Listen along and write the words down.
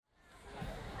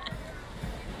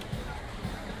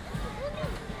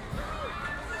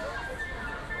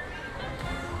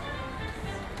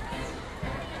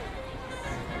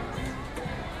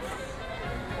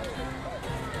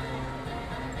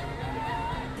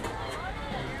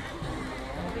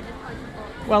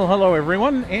Well, hello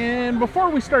everyone, and before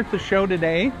we start the show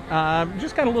today,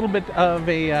 just got a little bit of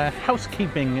a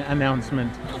housekeeping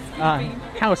announcement.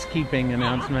 Housekeeping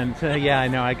announcement. Yeah, I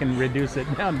know, I can reduce it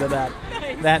down to that.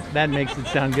 Nice. That makes it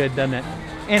sound good, doesn't it?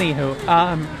 Anywho,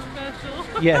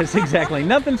 Special. yes, exactly.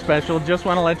 Nothing special, just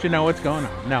want to let you know what's going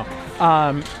on. No.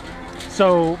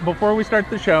 So before we start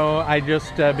the show, I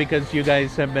just, because you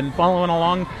guys have been following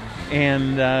along,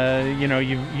 and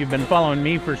you've been following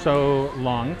me for so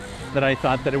long, that I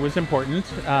thought that it was important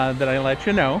that I let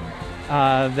you know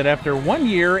that after 1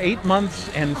 year, 8 months,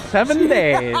 and 7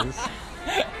 days,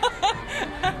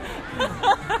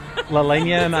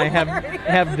 Lalenia and I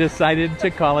have decided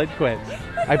to call it quits.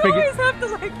 I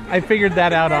figured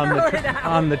that out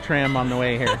on the tram on the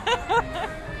way here.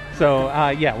 So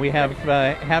we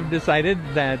have decided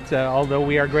that although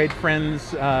we are great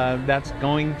friends, that's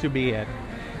going to be it.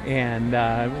 And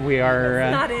we are...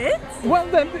 Not it? Well,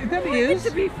 that We is... get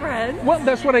to be friends. Well,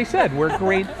 that's what I said. We're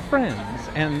great friends.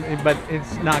 But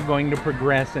it's not going to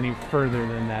progress any further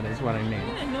than that is what I mean.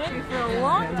 I've known you for a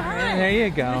long time. There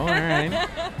you go. All right.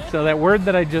 So that word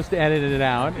that I just edited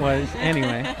out was...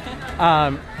 Anyway.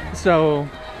 So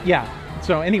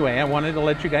anyway, I wanted to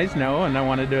let you guys know, and I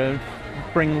wanted to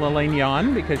bring Lalenia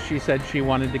on because she said she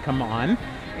wanted to come on.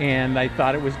 And I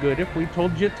thought it was good if we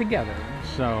told you together.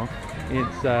 So...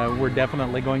 we're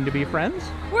definitely going to be friends.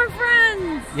 We're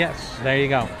friends. Yes, there you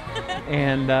go.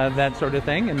 And that sort of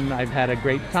thing. And I've had a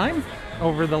great time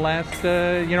over the last,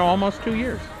 almost 2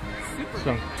 years.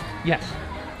 Super. Yes.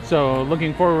 So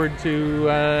looking forward to,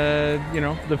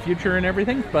 the future and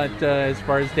everything. But as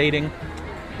far as dating,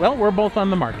 well, we're both on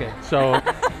the market. So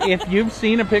if you've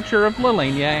seen a picture of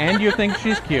Lalenia and you think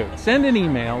she's cute, send an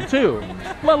email to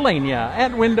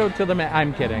Lalenia@windowtothematch.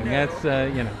 I'm kidding. That's,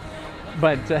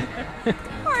 But Or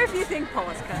if you think Paul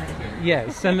is kind of cute.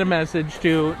 yes, send a message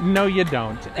to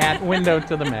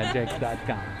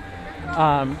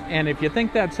 @windowtothemagic.com. And if you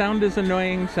think that sound is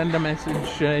annoying, send a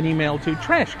message, an email to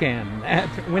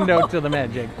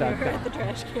trashcan@windowtothemagic.com. We're at the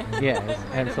trash can. Yes,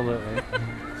 absolutely.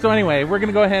 So anyway, we're going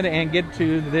to go ahead and get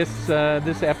to this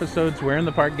episode's Where in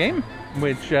the Park game,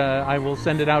 which I will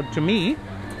send it out to me,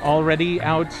 already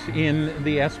out in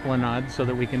the Esplanade, so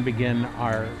that we can begin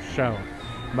our show.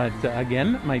 But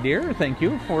again, my dear, thank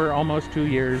you for almost 2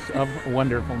 years of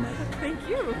wonderfulness. Thank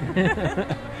you.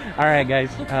 All right, guys.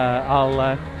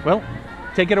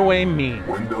 Take it away, me.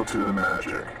 Window to the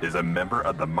Magic is a member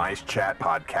of the Mice Chat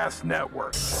Podcast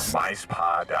Network.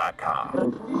 MicePod.com.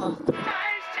 Now,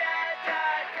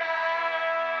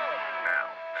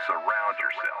 surround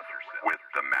yourself with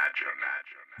the magic.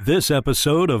 This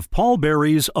episode of Paul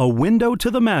Berry's A Window to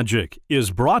the Magic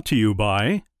is brought to you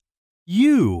by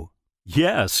you.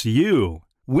 Yes, you.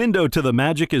 Window to the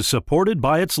Magic is supported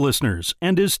by its listeners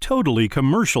and is totally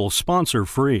commercial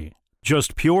sponsor-free.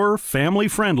 Just pure,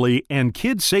 family-friendly, and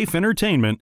kid-safe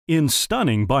entertainment in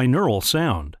stunning binaural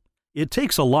sound. It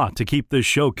takes a lot to keep this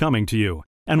show coming to you,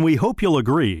 and we hope you'll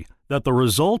agree that the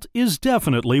result is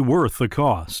definitely worth the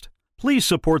cost. Please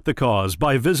support the cause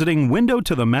by visiting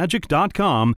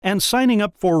windowtothemagic.com and signing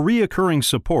up for reoccurring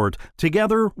support.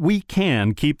 Together, we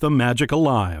can keep the magic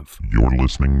alive. You're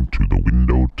listening to the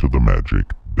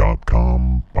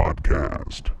WindowToTheMagic.com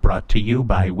podcast. Brought to you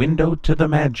by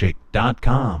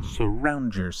WindowToTheMagic.com.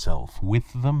 Surround yourself with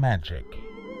the magic.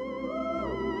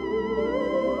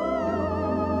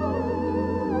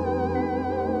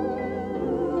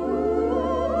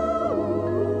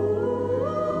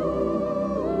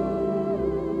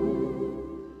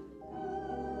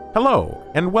 Hello,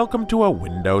 and welcome to A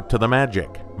Window to the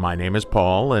Magic. My name is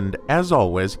Paul, and as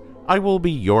always, I will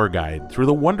be your guide through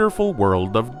the wonderful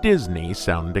world of Disney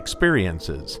sound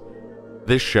experiences.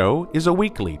 This show is a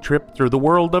weekly trip through the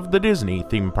world of the Disney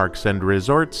theme parks and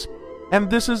resorts, and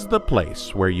this is the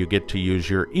place where you get to use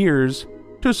your ears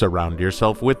to surround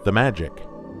yourself with the magic.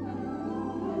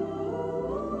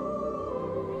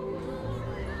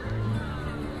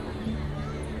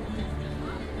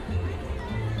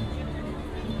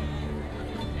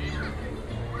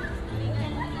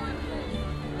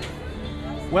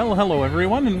 Well, hello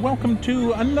everyone, and welcome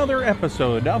to another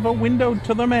episode of A Window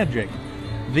to the Magic,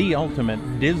 the ultimate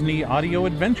Disney audio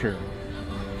adventure.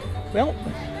 Well,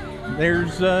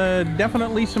 there's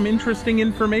definitely some interesting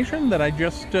information that I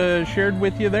just shared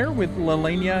with you there with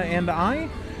Lalenia and I.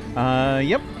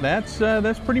 Yep,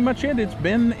 that's pretty much it. It's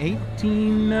been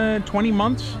 20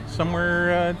 months,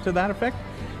 somewhere to that effect,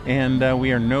 and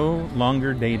we are no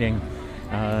longer dating.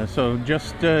 So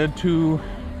just to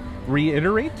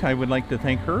reiterate, I would like to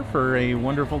thank her for a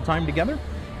wonderful time together,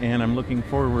 and I'm looking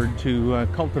forward to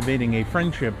cultivating a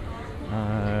friendship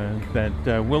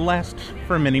that will last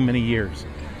for many, many years.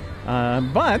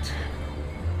 But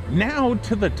now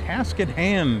to the task at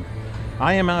hand.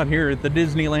 I am out here at the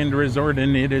Disneyland Resort,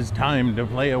 and it is time to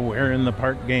play a Where in the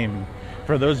Park game.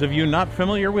 For those of you not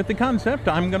familiar with the concept,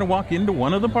 I'm going to walk into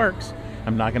one of the parks.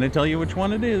 I'm not going to tell you which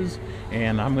one it is,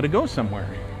 and I'm going to go somewhere.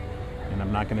 And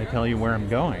I'm not going to tell you where I'm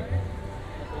going.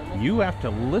 You have to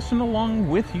listen along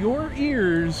with your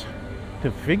ears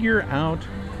to figure out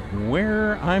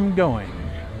where I'm going.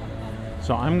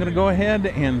 So I'm going to go ahead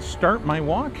and start my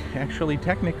walk. Actually,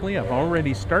 technically, I've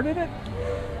already started it.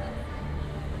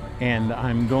 And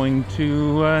I'm going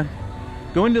to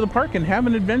go into the park and have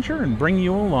an adventure and bring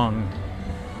you along.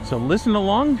 So listen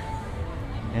along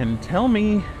and tell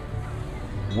me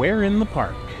where in the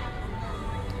park.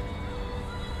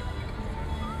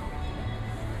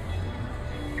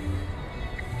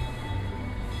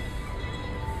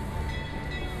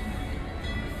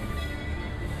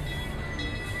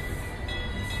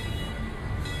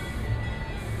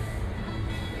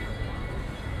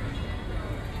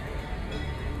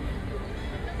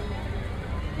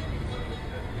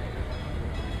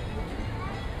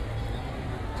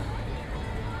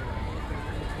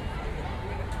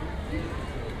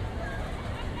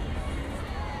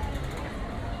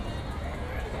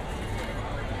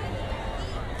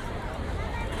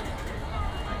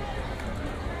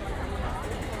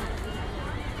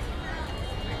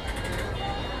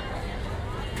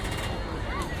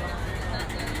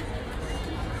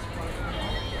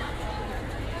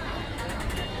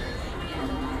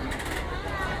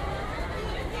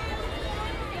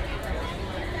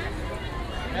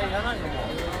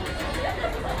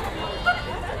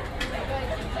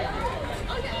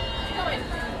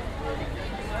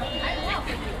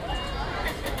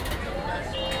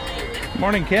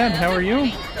 Morning, Kat. How are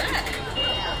you?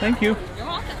 Thank you. You're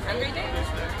welcome. Have a great day.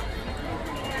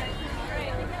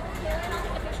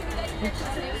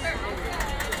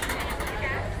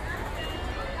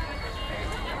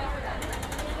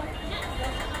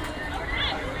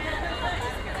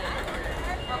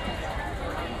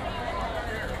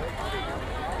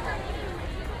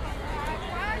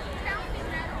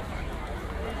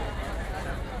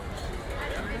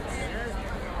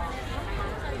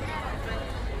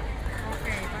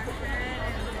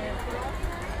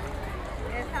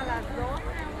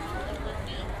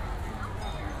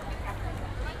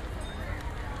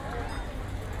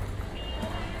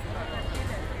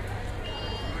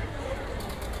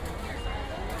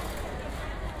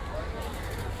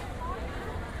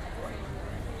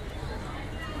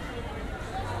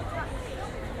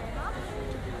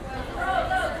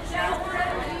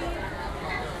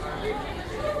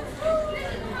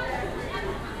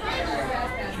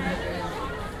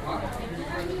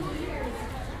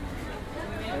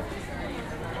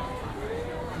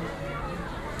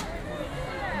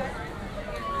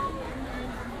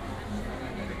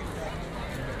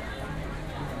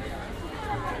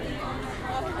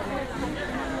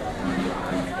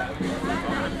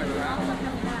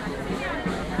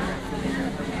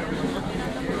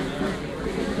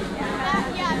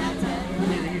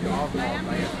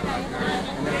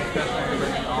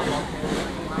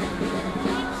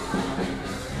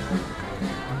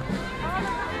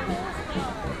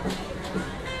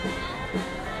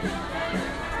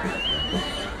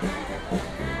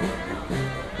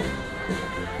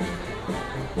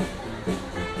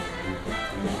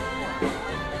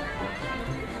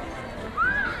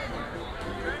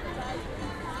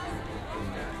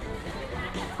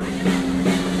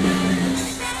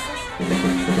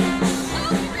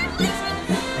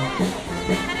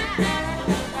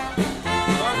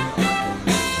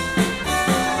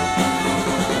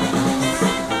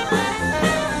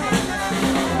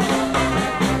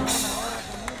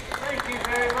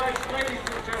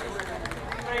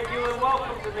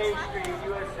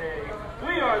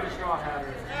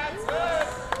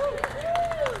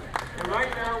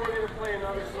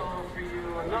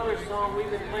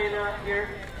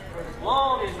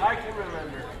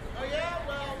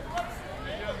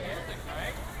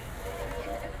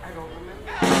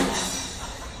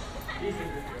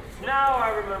 Now I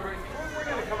remember, we're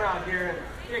going to come out here and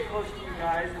get close to you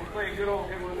guys and play a good old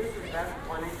game. Well, this is That's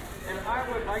Funny. And I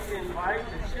would like to invite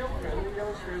the children, the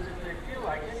youngsters, if they feel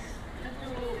like it, just do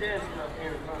a little dancing up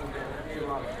here in front of them. That'd be a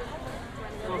lot of fun.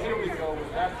 So here we go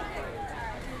with That's Funny.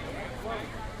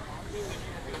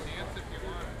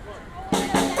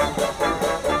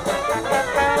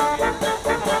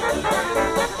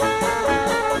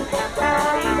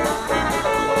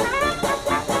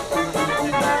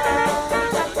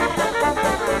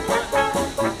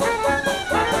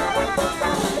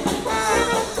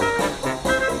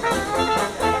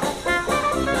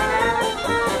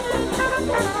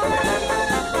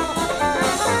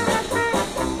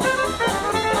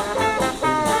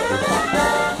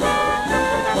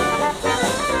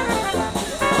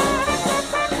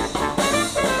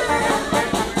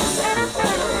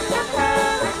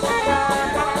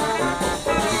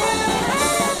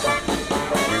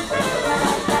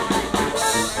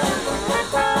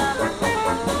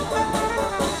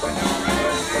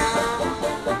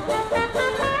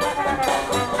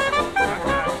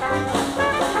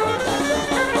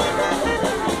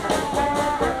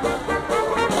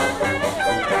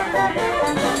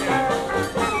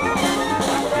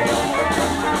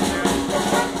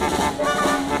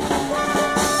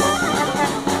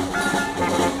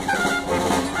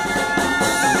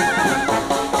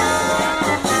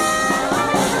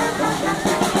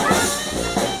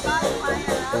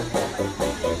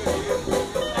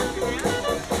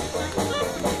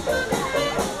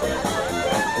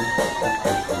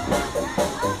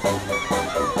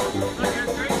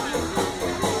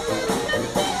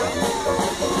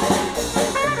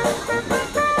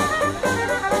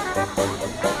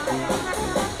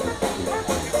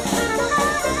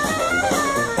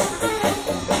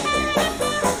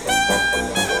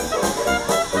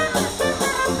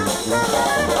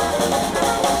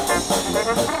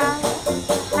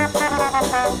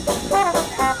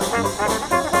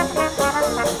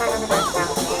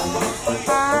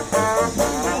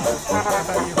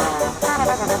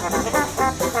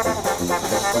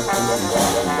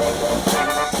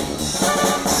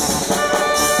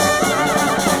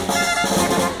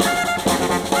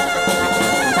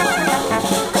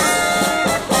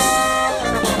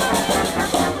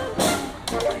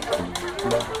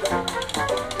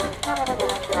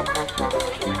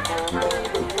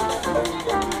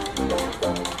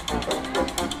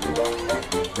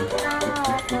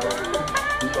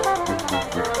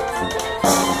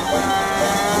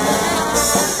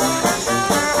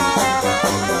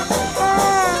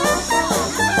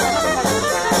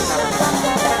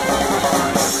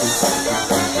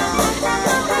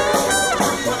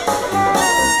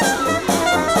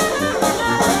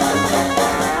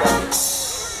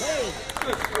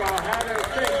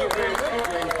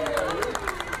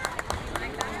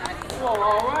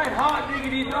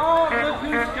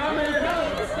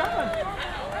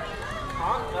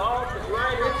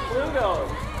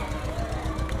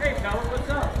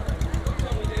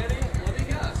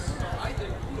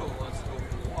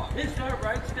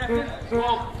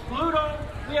 Well, Pluto,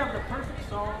 we have the perfect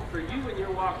song for you and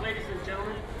your walk. Ladies and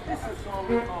gentlemen, this is a song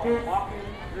we call Walking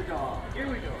the Dog.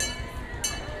 Here we go.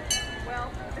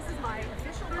 Well, this is my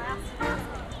official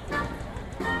last.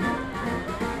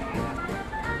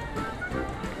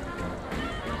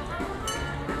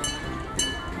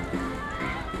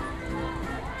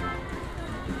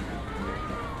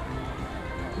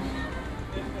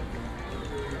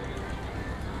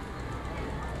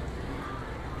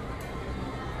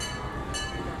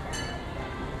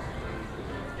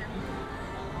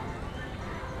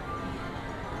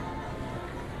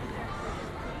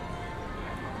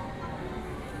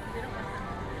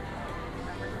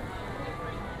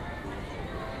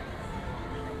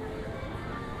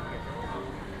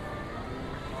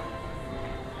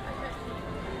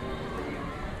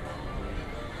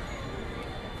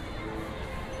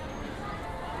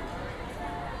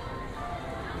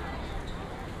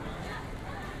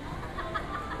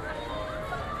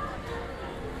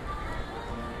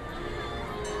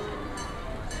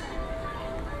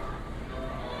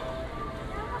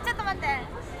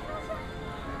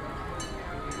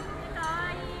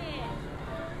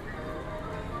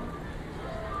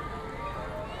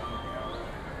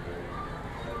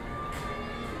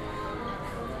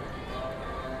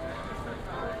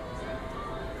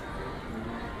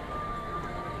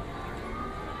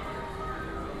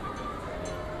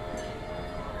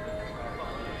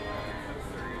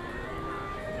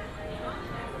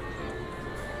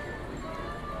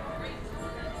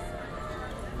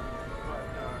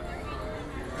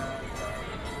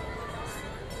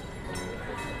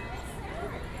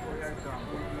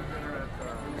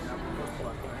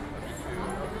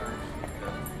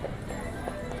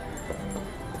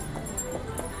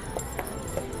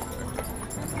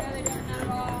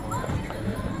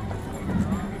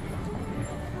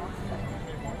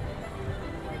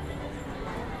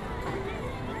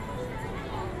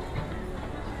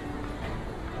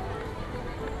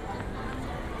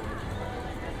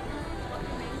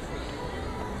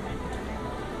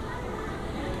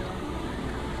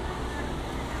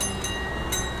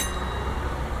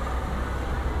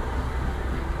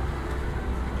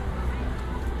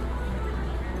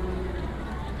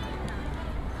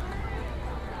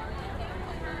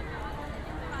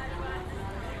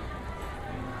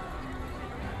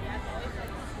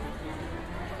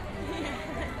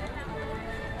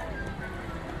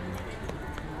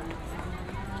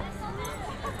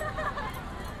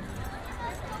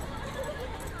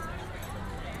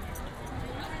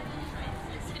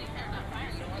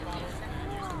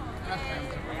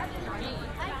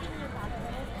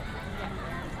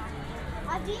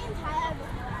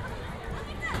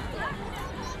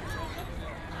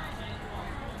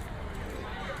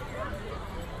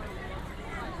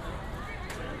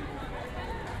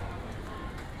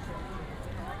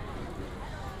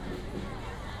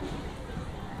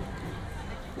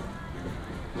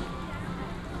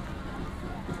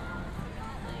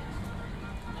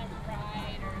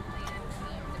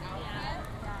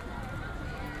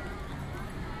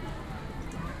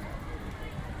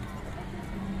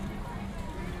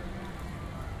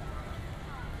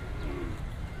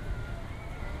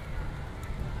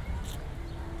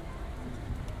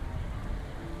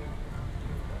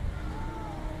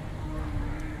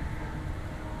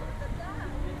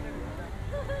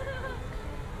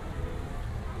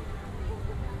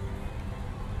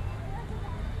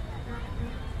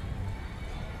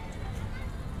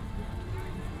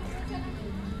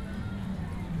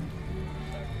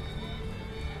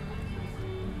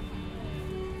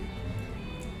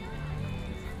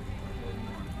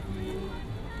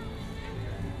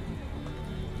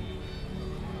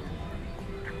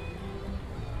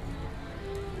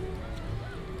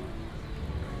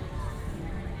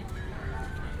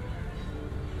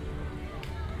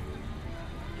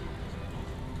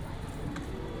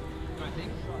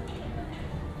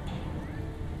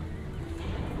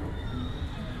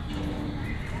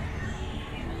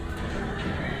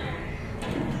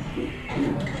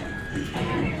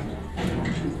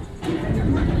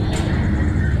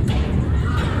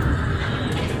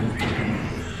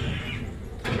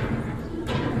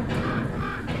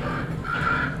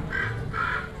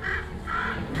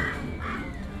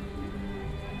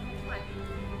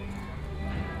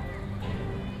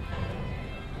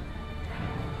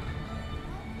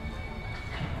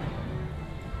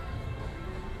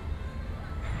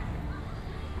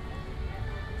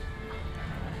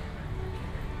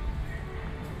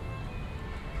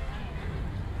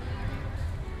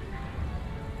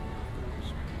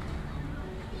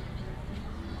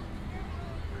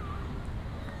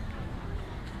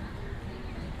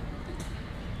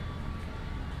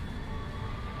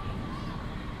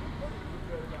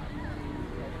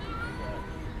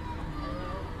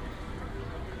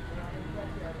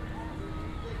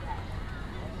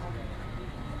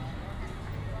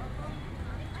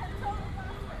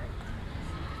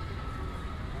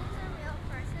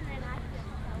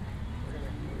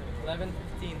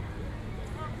 $11.15.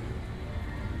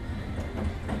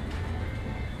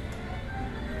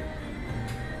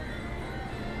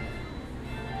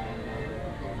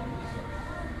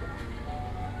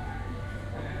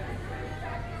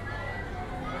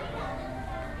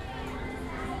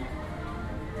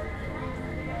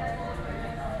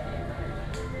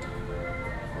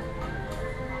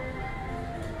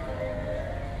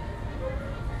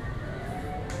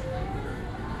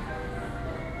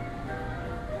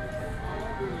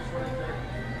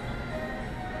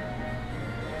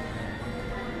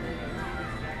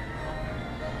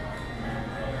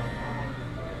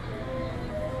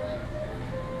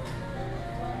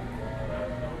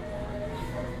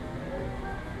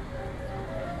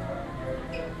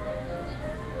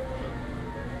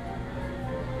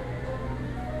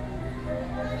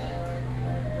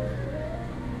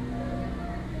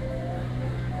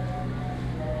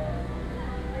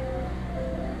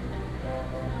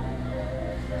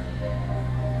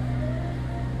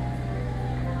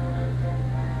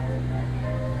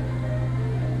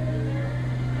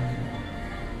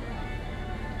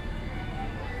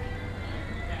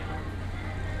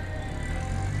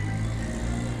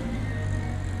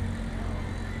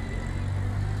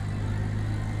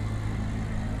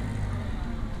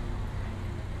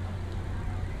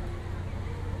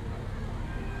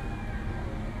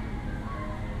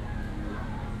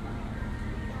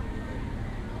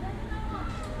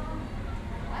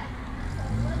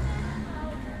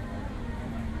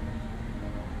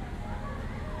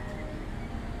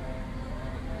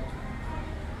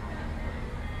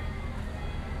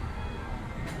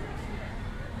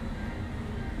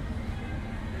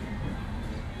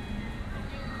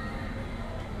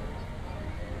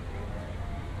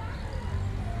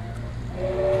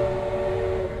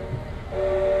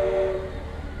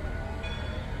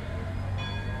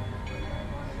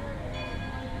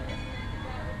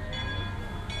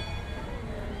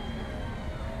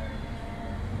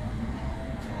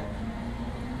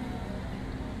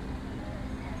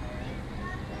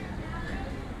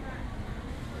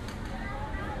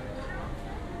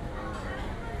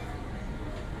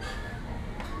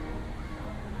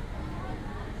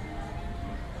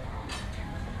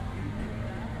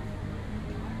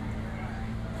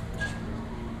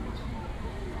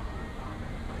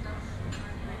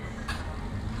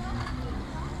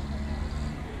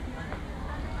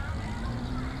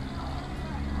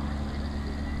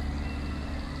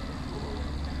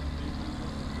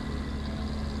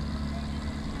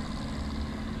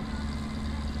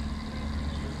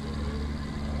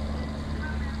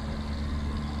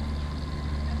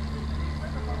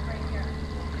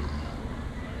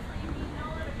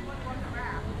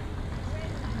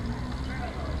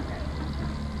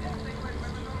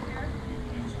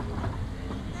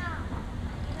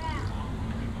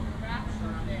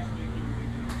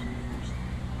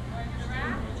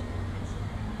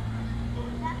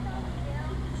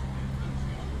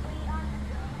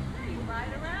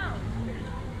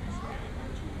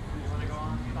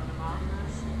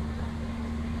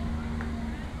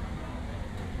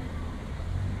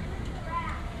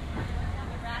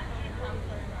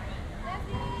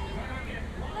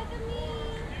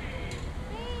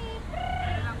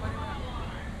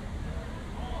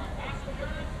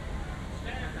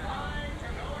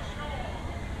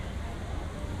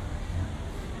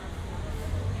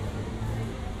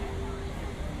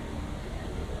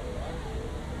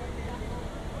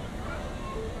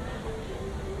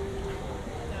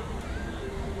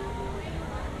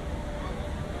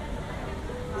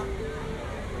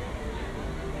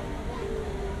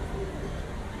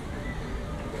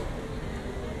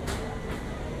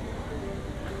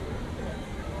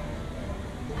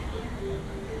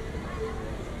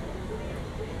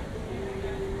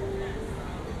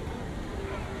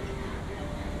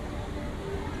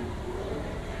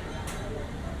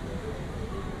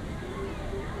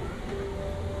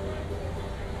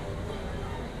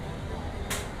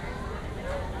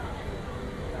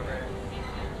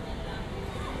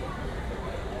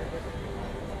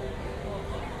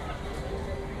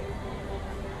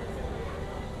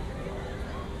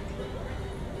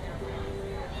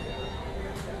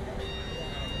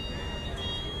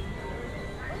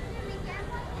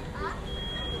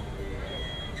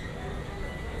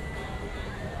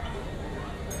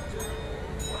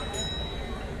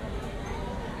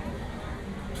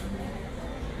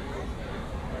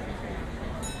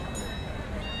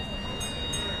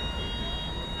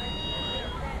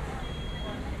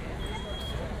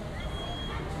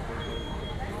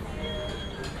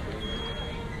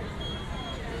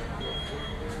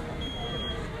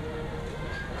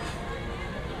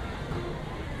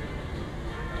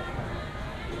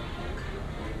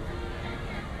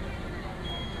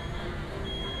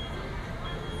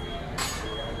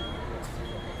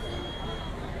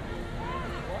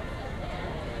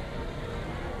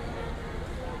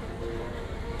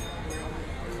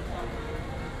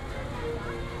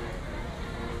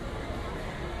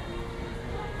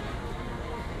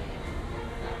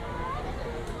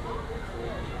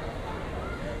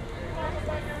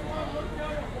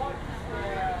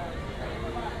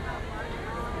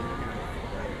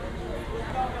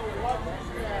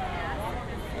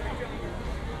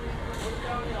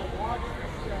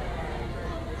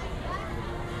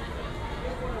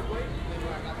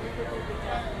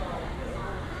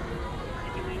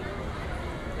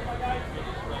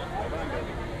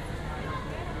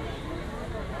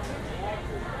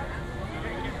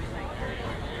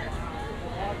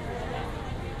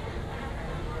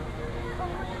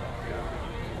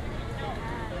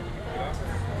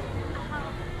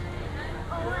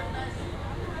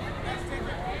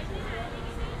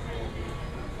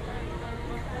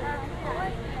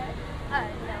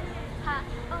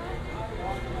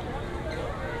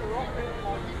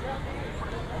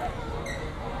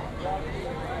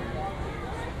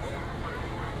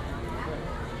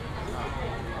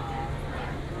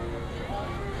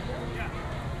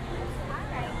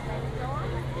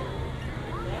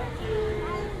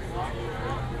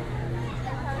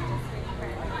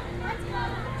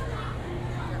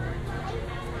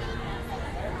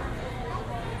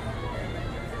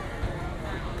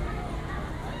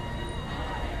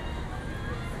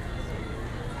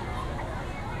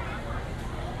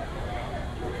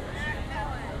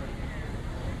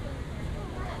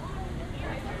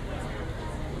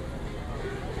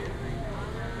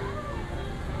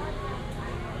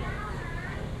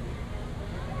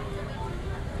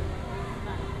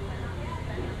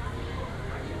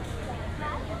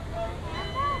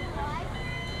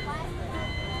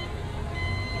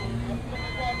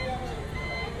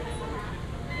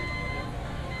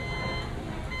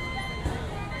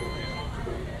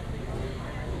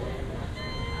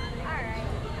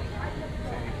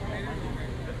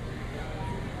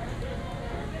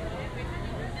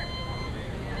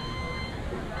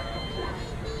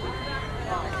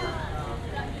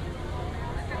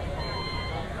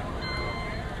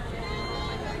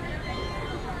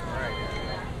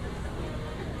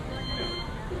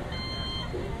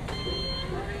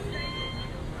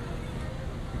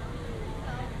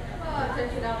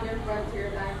 attention out near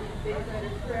Frontier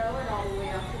 9600 Trail and all the way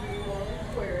up to New Orleans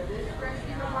Square. This fresh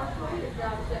steamer Mark Twain is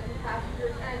now accepting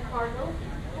passengers and cargo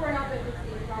for an up to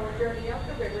 16-hour journey up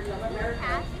the rivers of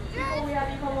America. Before we have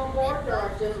you come on board, there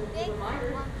are just a few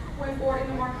reminders. When boarding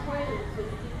the Mark Twain, please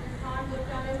keep your time, look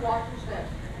down and watch your steps.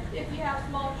 If you have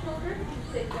small children, please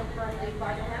take them firmly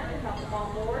by the hand and help them on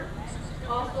board.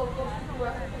 Also, folks who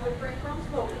refrain from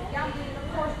smoking, gambling, and of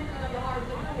course, drinking of the hard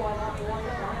liquor while on board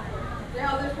the Mark Twain.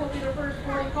 Now, this will be the first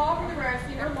morning call for the Grand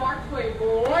Steamer Mark Twain,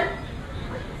 board.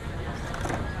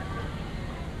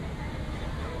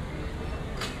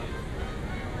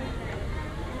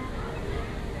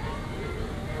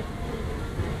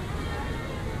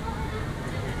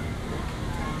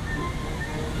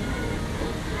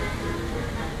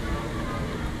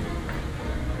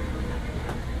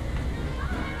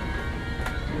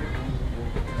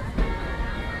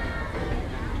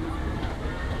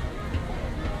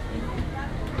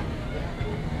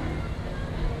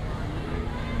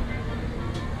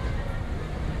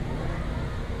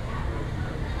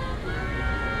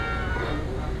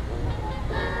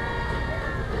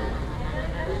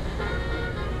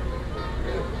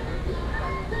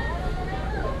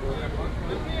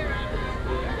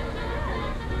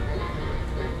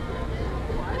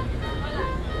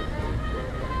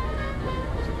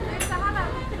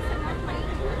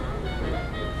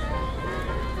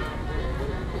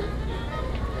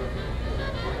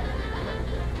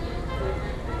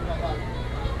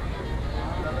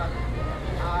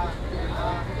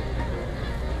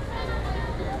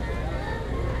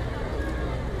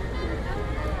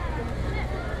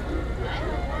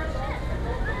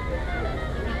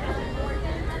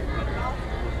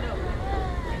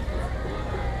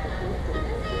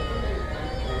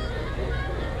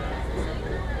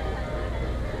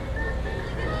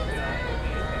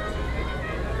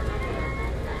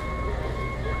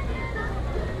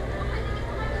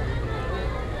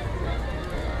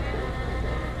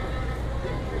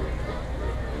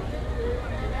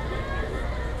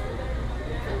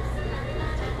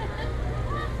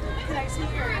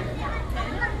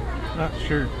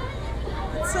 Sure.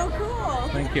 It's so cool.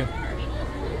 Thank you.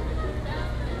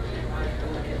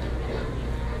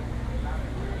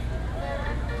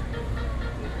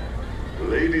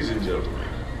 Ladies and gentlemen,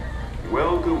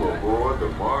 welcome aboard the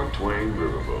Mark Twain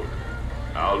Riverboat.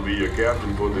 I'll be your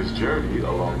captain for this journey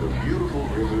along the beautiful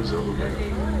rivers of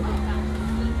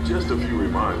America. Just a few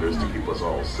reminders to keep us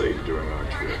all safe during our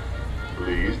trip.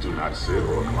 Please do not sit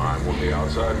or climb on the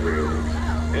outside railings,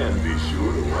 and be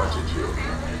sure to watch your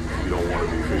children. You don't want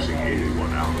to be fishing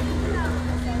anyone out of the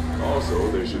river.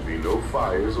 Also, there should be no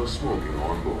fires or smoking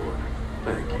on board.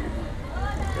 Thank you.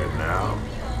 And now,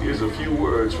 here's a few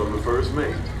words from the first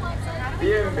mate.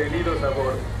 Bienvenidos a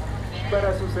bordo.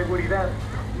 Para su seguridad,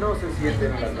 no se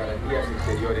sienten en las garantías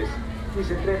exteriores ni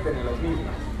se trepen en las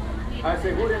mismas.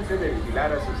 Asegúrense de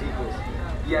vigilar a sus hijos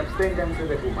y absténganse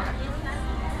de fumar.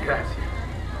 Gracias.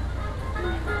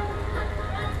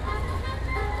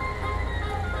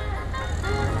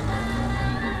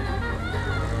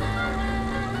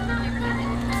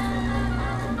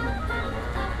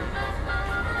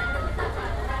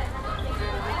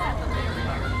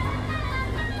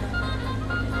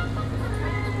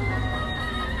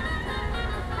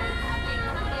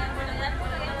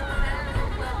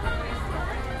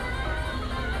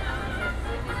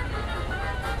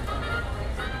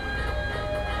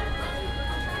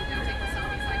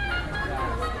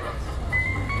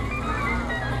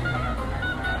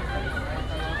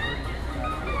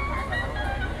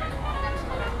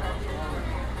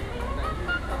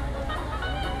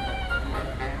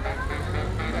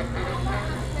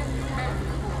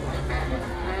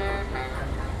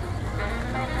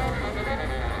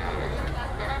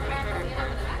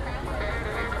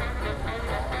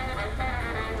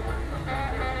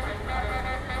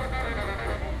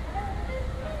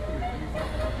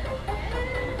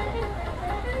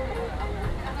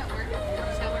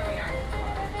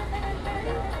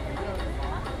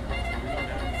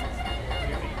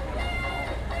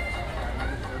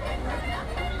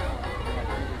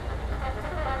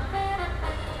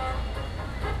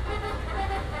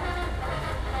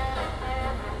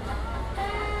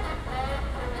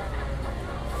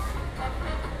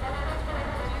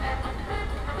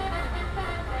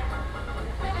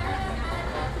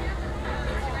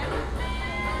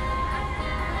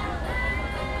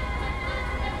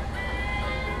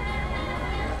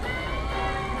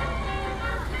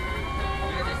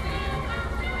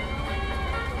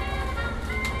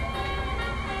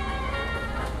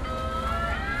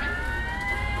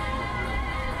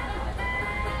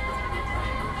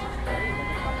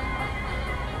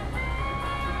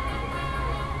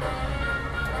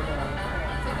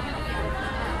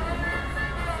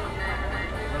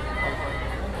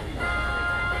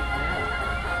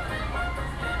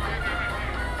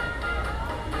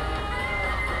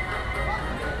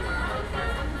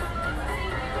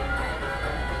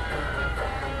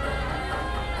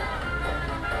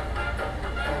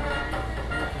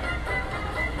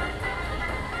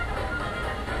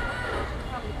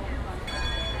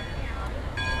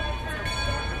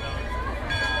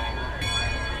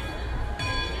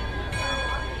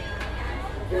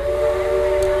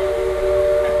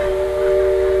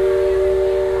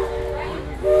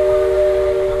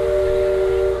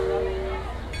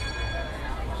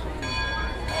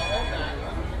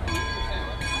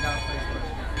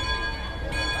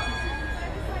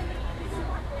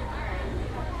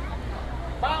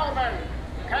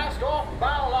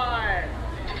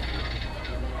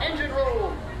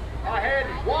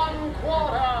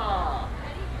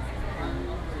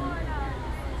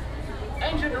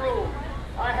 Engine room.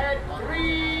 I had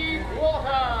 3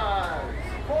 quarters.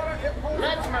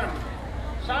 Leadsman,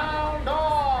 sound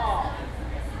off.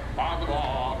 On the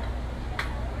mark.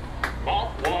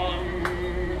 Mark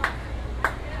 1.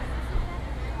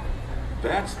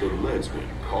 That's the leadsman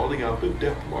calling out the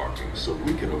depth markings so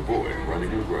we can avoid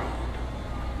running aground.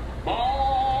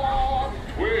 Mark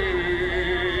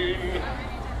Twain.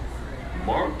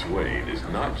 Mark Twain is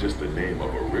not just the name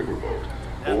of a riverboat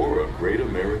or a great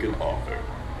American author.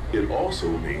 It also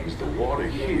means the water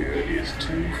here is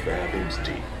 2 fathoms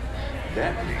deep.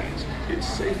 That means it's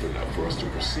safe enough for us to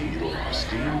proceed on our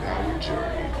steam-powered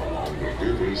journey along the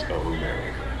rivers of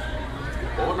America.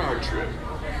 On our trip,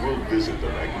 we'll visit the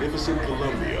magnificent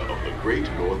Columbia of the Great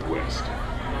Northwest,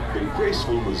 the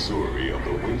graceful Missouri of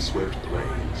the windswept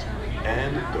plains,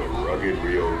 and the rugged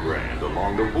Rio Grande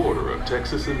along the border of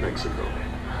Texas and Mexico.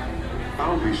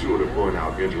 I'll be sure to point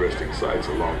out interesting sights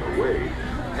along the way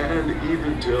and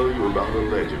even tell you about a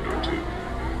legend or two.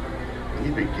 We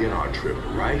begin our trip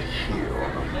right here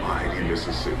on the mighty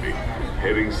Mississippi,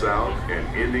 heading south and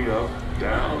ending up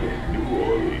down in New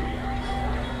Orleans.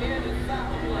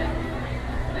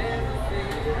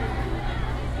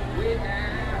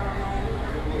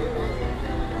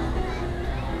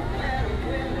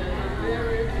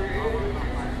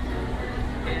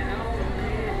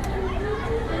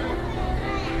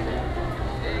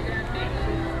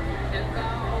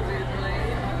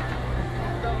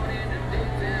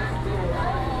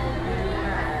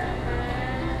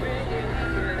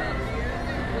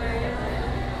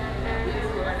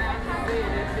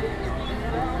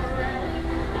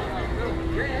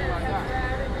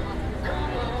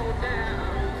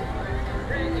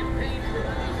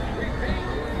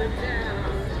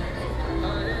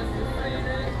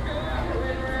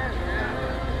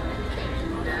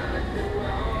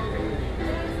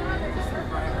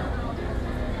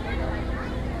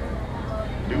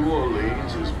 New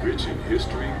Orleans is rich in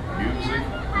history, music,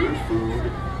 good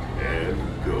food, and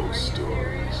ghost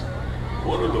stories.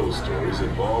 One of those stories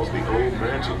involves the old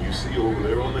mansion you see over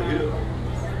there on the hill.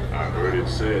 I've heard it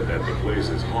said that the place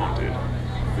is haunted,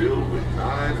 filled with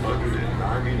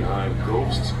 999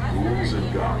 ghosts, ghouls,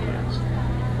 and goblins.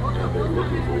 Now they're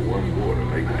looking for one more to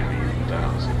make it an even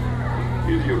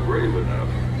 1,000. If you're brave enough,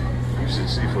 you should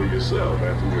see for yourself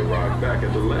after we arrive back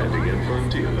at the landing in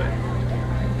Frontierland.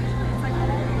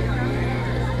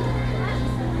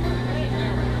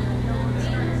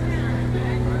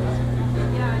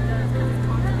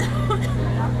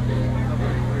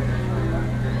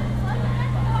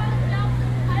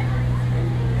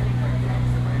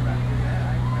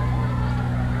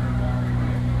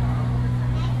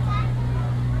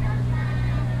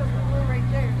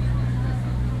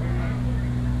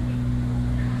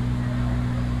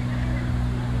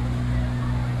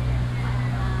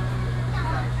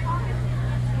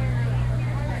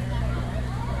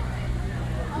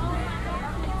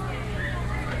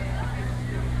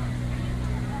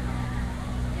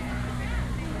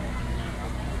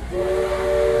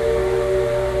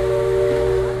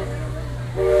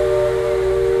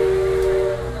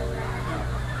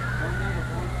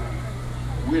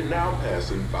 We're now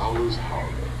passing Fowler's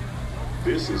Harbor.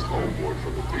 This is homeport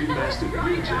for the 3-masted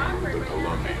wheel jammer, the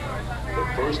Columbia, the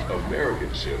first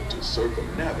American ship to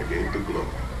circumnavigate the globe.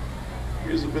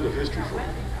 Here's a bit of history for you.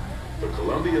 The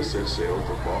Columbia set sail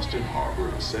from Boston Harbor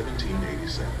in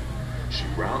 1787. She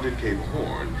rounded Cape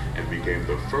Horn and became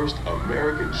the first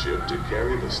American ship to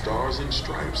carry the Stars and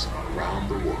Stripes around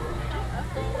the world.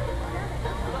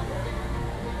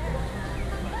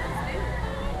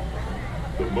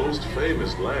 The most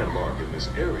famous landmark in this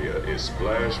area is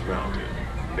Splash Mountain,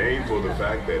 named for the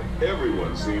fact that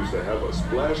everyone seems to have a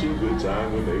splashing good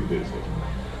time when they visit.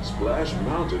 Splash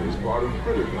Mountain is part of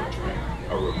Critter Country,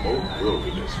 a remote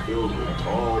wilderness filled with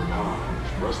tall pines,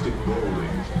 rustic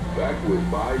buildings, backwood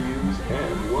bayous,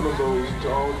 and one of those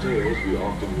tall tales we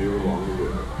often hear along the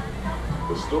river.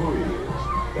 The story is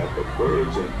that the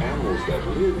birds and animals that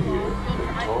live here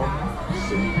can talk,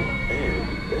 sing,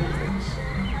 and dance.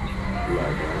 Like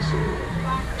I said,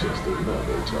 just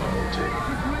another tall tale.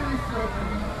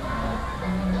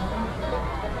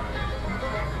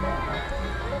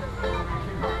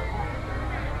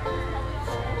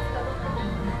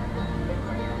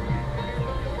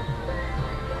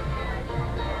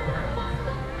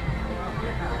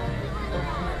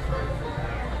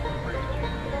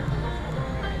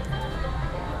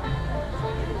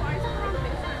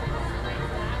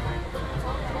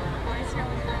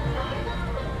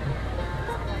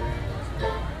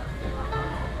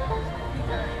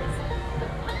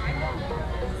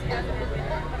 Yeah.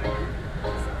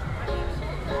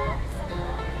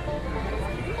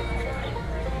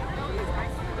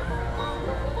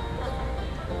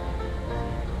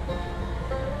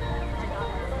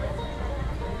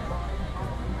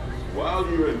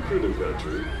 you're in Critter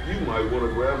Country, you might want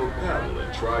to grab a paddle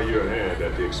and try your hand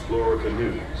at the Explorer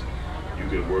canoes. You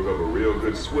can work up a real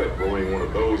good sweat rowing one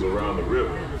of those around the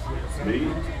river.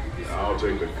 Me, I'll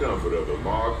take the comfort of the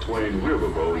Mark Twain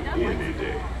riverboat any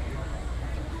day.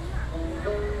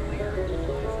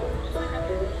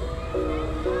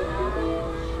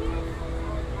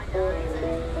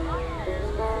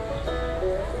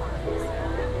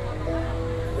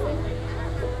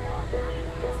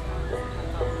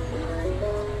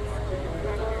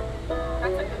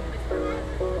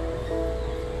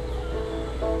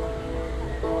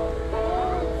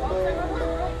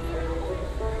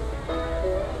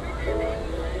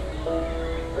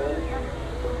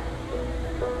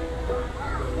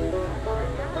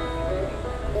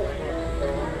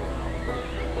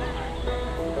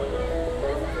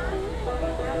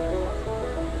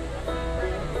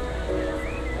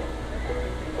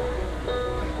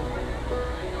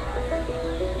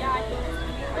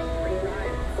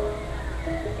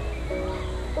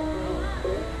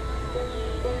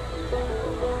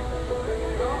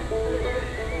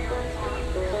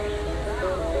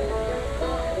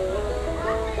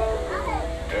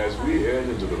 As we head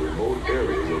into the remote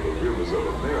areas of the rivers of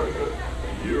America,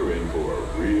 you're in for a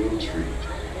real treat.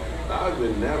 I've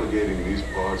been navigating these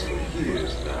parts for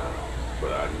years now,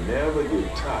 but I never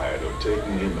get tired of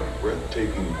taking in the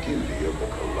breathtaking beauty of the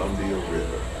Columbia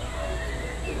River.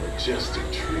 The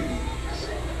majestic trees,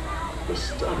 the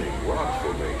stunning rock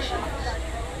formations,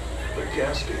 the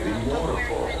cascading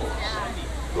waterfalls,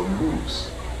 the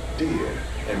moose, deer,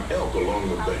 and elk along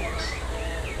the banks.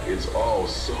 It's all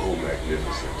so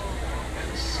magnificent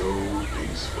and so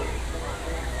peaceful.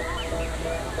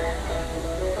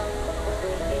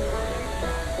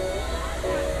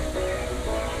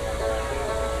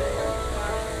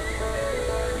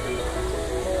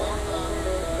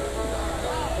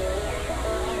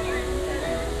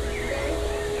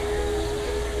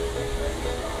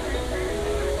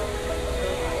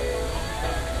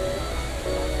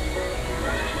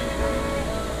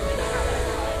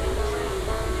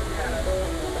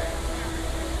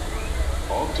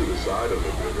 To the side of the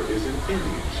river is an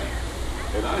Indian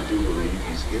chief, and I do believe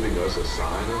he's giving us a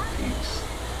sign of peace.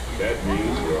 That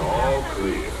means we're all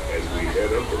clear as we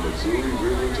head up the Missouri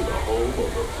River to the home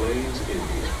of the Plains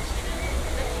Indians.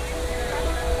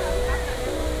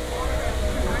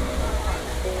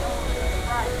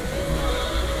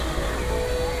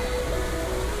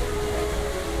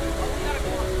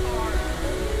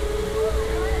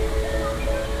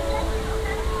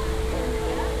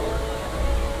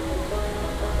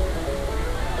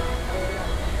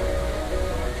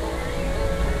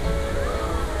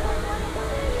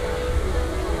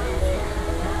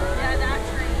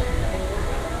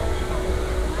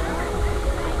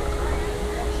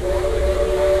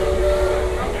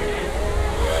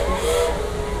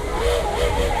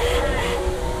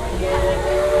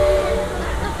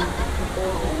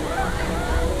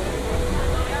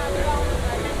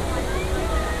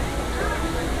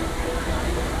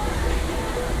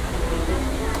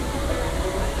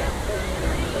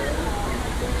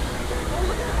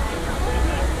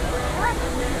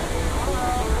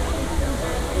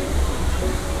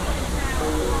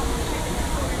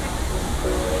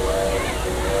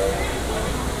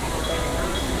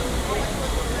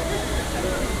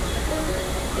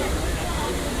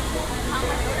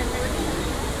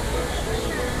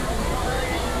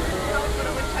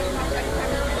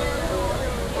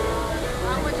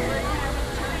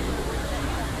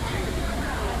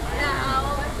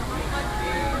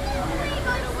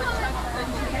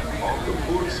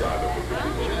 Side of the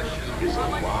river is a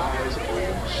wise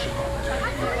old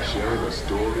shark sharing a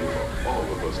story for all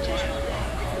of us to hear.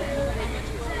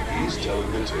 He's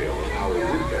telling the tale of how a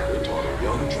woodpecker taught a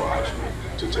young tribesman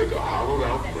to take a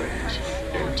hollowed-out branch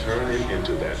and turn it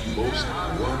into that most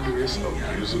wondrous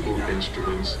of musical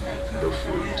instruments, the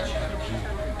flute.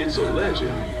 It's a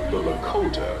legend the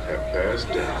Lakota have passed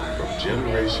down from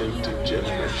generation to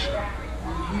generation.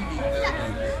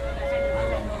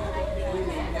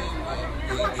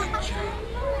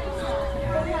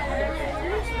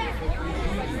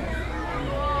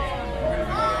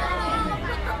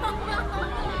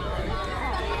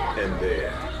 And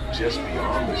there, just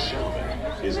beyond the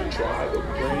shaman, is a tribe of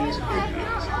Plains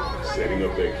Indians setting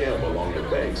up their camp along the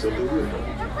banks of the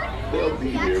river. They'll be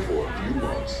here for a few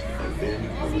months and then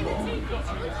move on.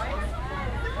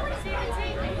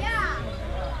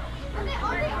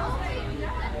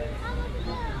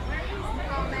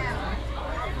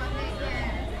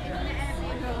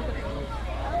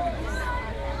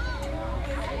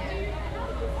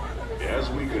 As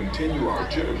we continue our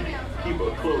journey, keep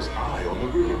a close eye on the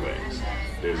riverbanks.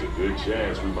 There's a good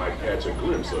chance we might catch a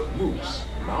glimpse of moose,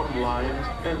 mountain lions,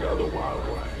 and other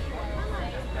wildlife.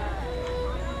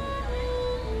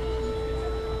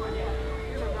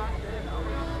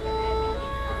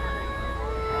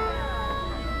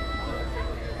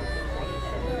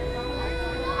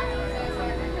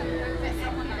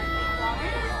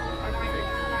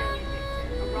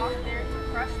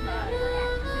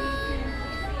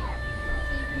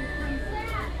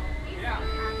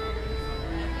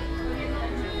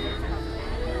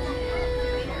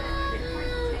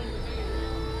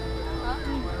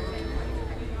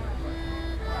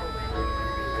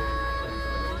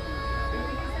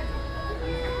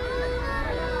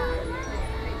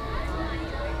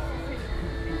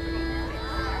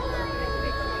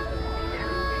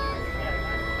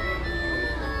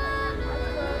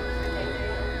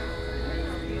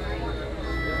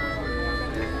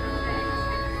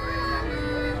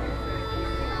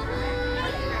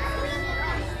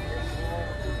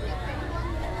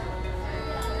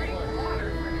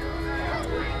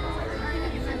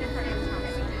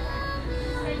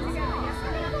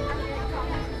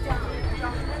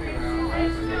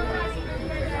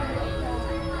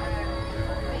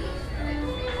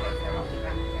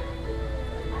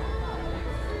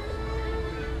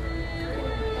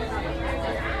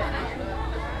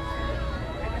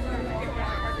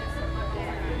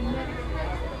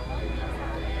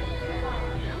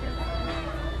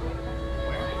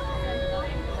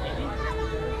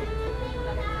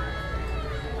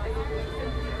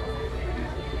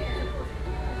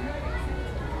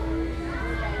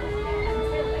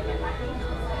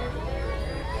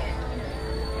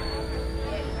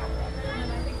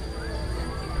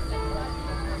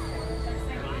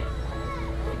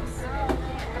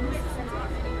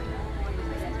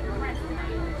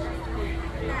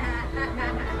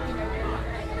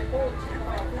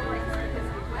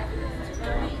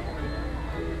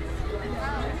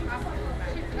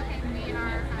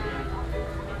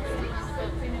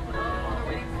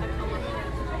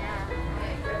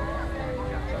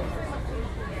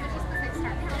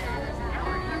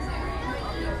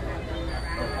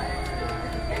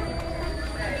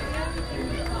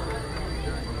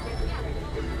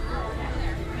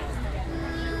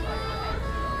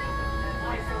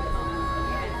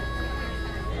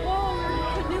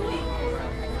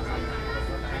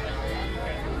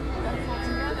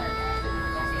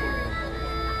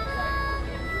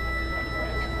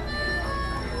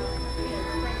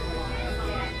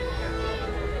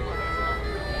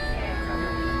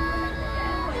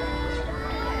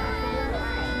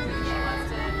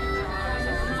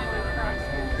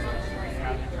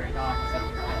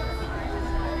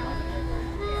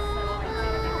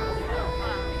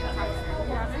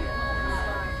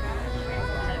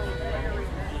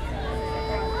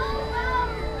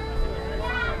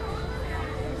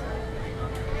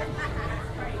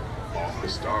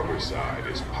 Starboard side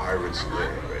is Pirate's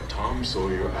Lair at Tom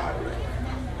Sawyer Island.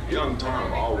 Young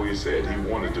Tom always said he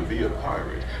wanted to be a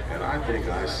pirate, and I think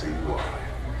I see why.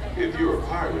 If you're a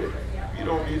pirate, you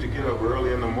don't need to get up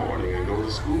early in the morning and go to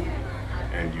school.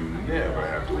 And you never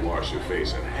have to wash your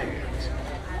face and hands.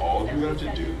 All you have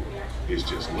to do is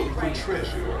just look for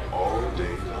treasure all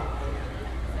day long.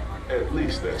 At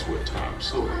least that's what Tom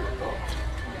Sawyer thought.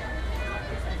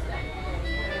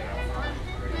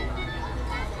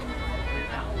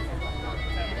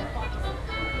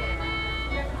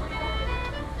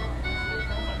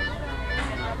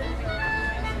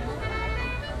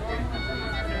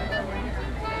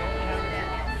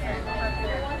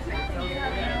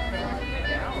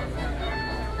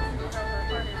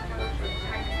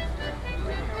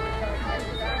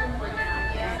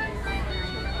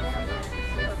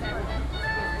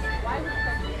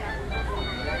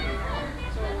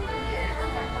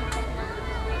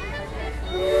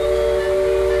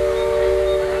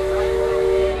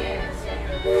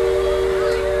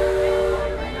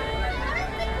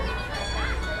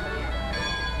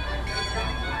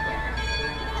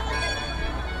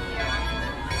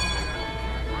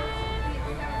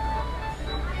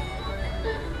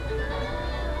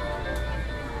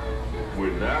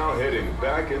 We're now heading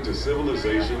back into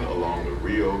civilization along the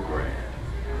Rio Grande.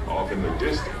 Off in the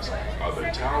distance are the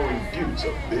towering buttes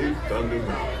of Big Thunder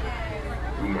Mountain.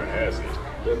 Rumor has it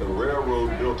that the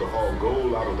railroad built to haul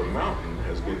gold out of the mountain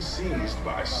has been seized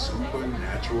by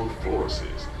supernatural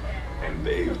forces, and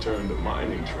they've turned the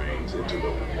mining trains into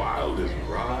the wildest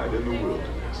ride in the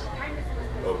wilderness.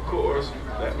 Of course,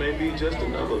 that may be just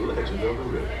another legend of the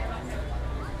river.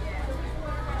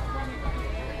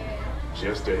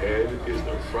 Just ahead is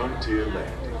the Frontier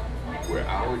Landing, where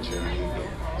our journey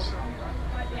ends.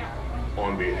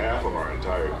 On behalf of our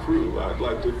entire crew, I'd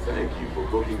like to thank you for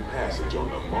booking passage on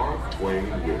the Mark Twain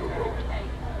Riverboat.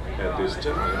 At this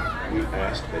time, we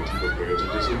ask that you prepare to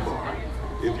disembark.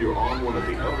 If you're on one of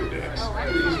the upper decks,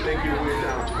 please make your way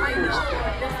down to the first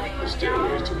deck. The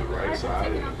stairways to the right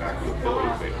side and the back of the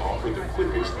boat may offer the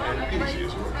quickest and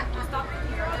easiest route.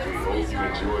 We hope you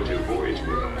enjoyed your voyage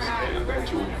with us and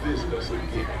that you'll visit us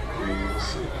again real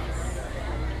soon.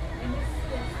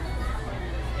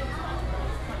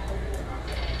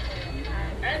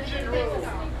 Engine room.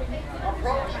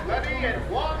 Approach ready at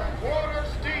 1/4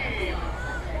 steam.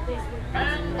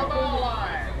 And the bow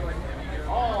line.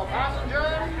 All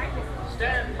passengers,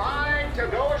 stand by to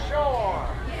go ashore.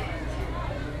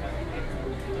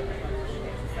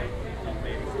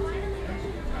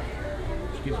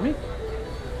 Excuse me?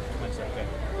 One second.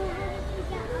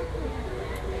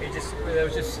 There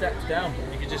was just steps down.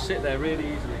 You could just sit there really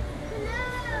easily.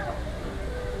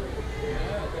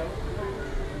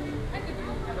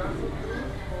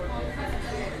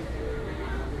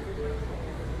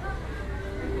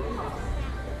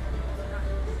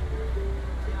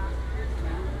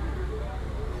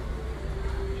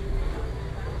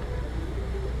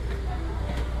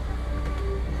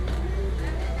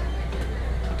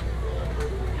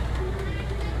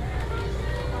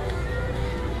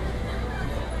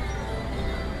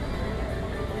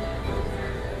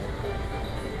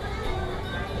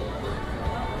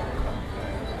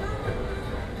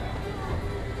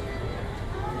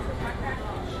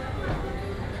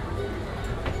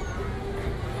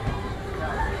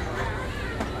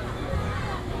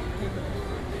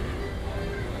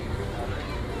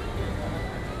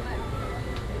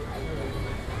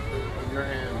 Your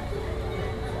hand.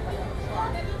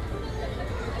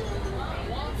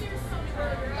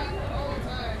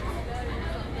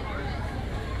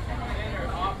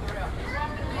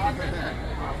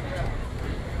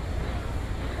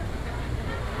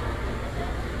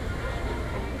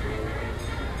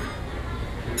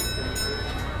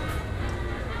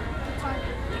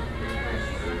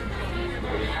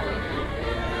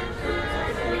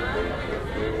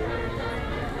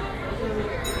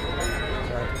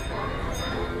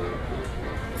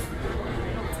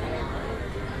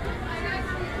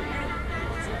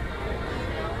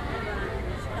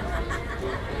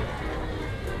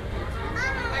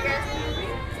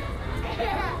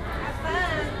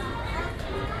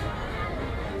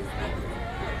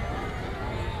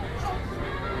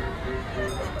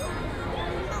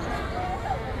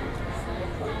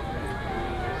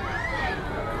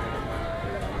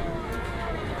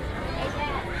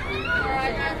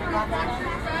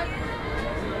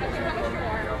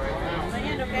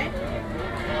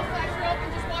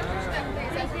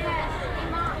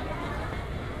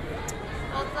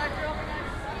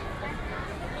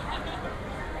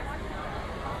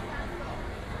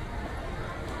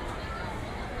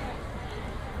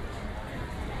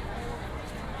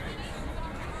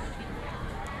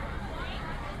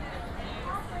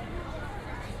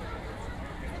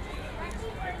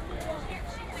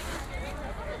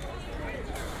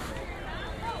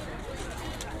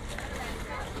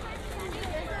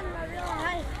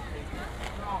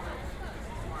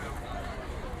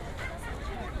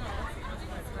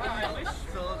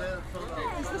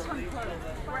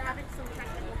 We're having some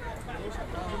technical difficulties.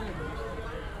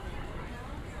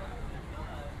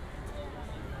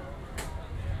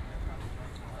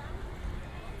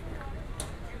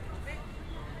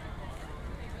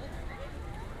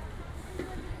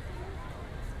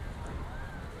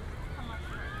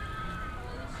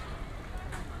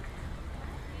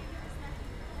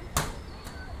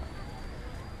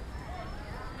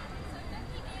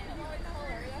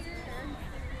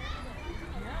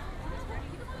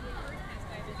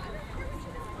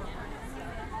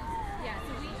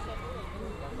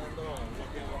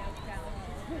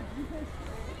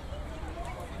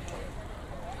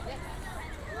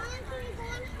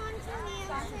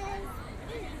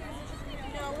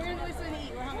 No, we're just going to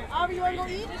eat. We're hungry. Aubrey, you want to go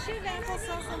eat? Does she have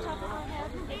applesauce on top of her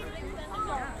head?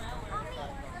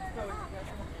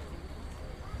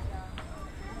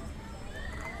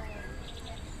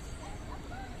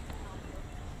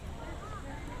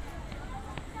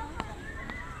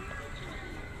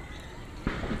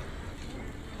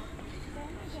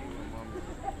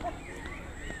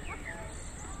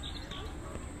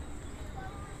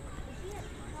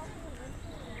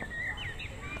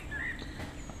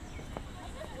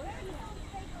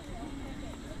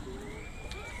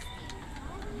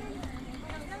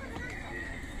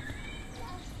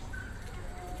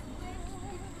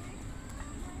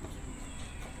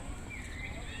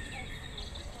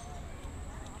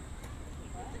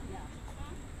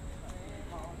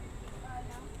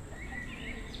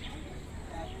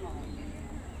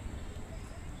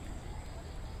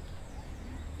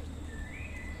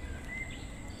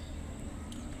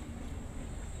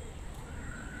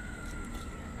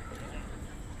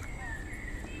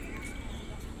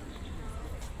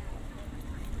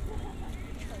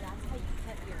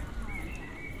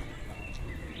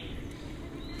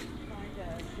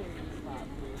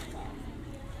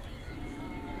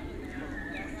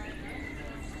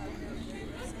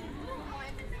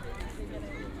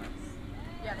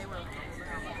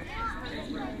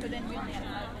 then we only have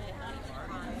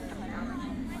 5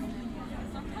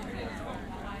 minutes.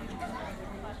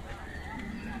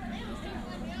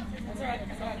 That's all right.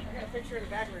 I got a picture in the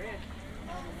back of her head.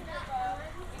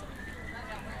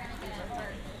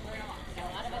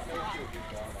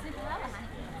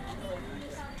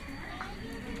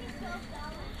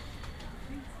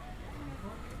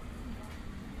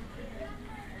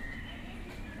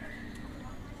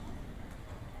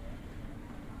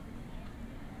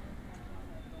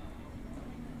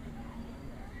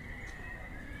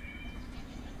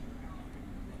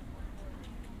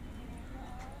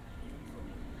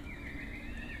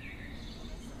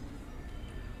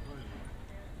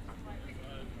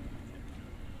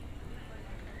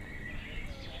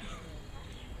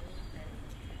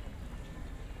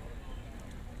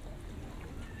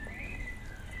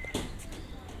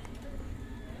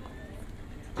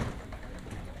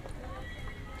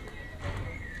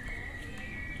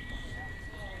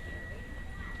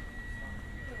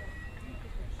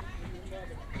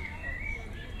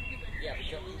 Yeah, but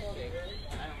don't you think?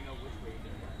 I don't know which way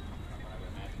they're going, but I would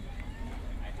imagine.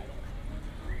 I don't.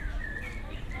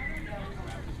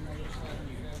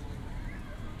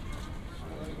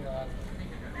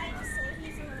 I just say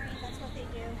he's a Marine, that's what they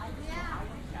do. Yeah.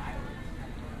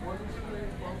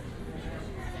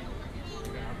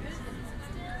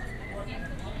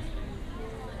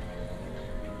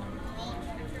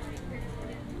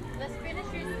 Let's finish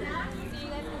your snacks so you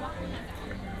guys can walk your hands out.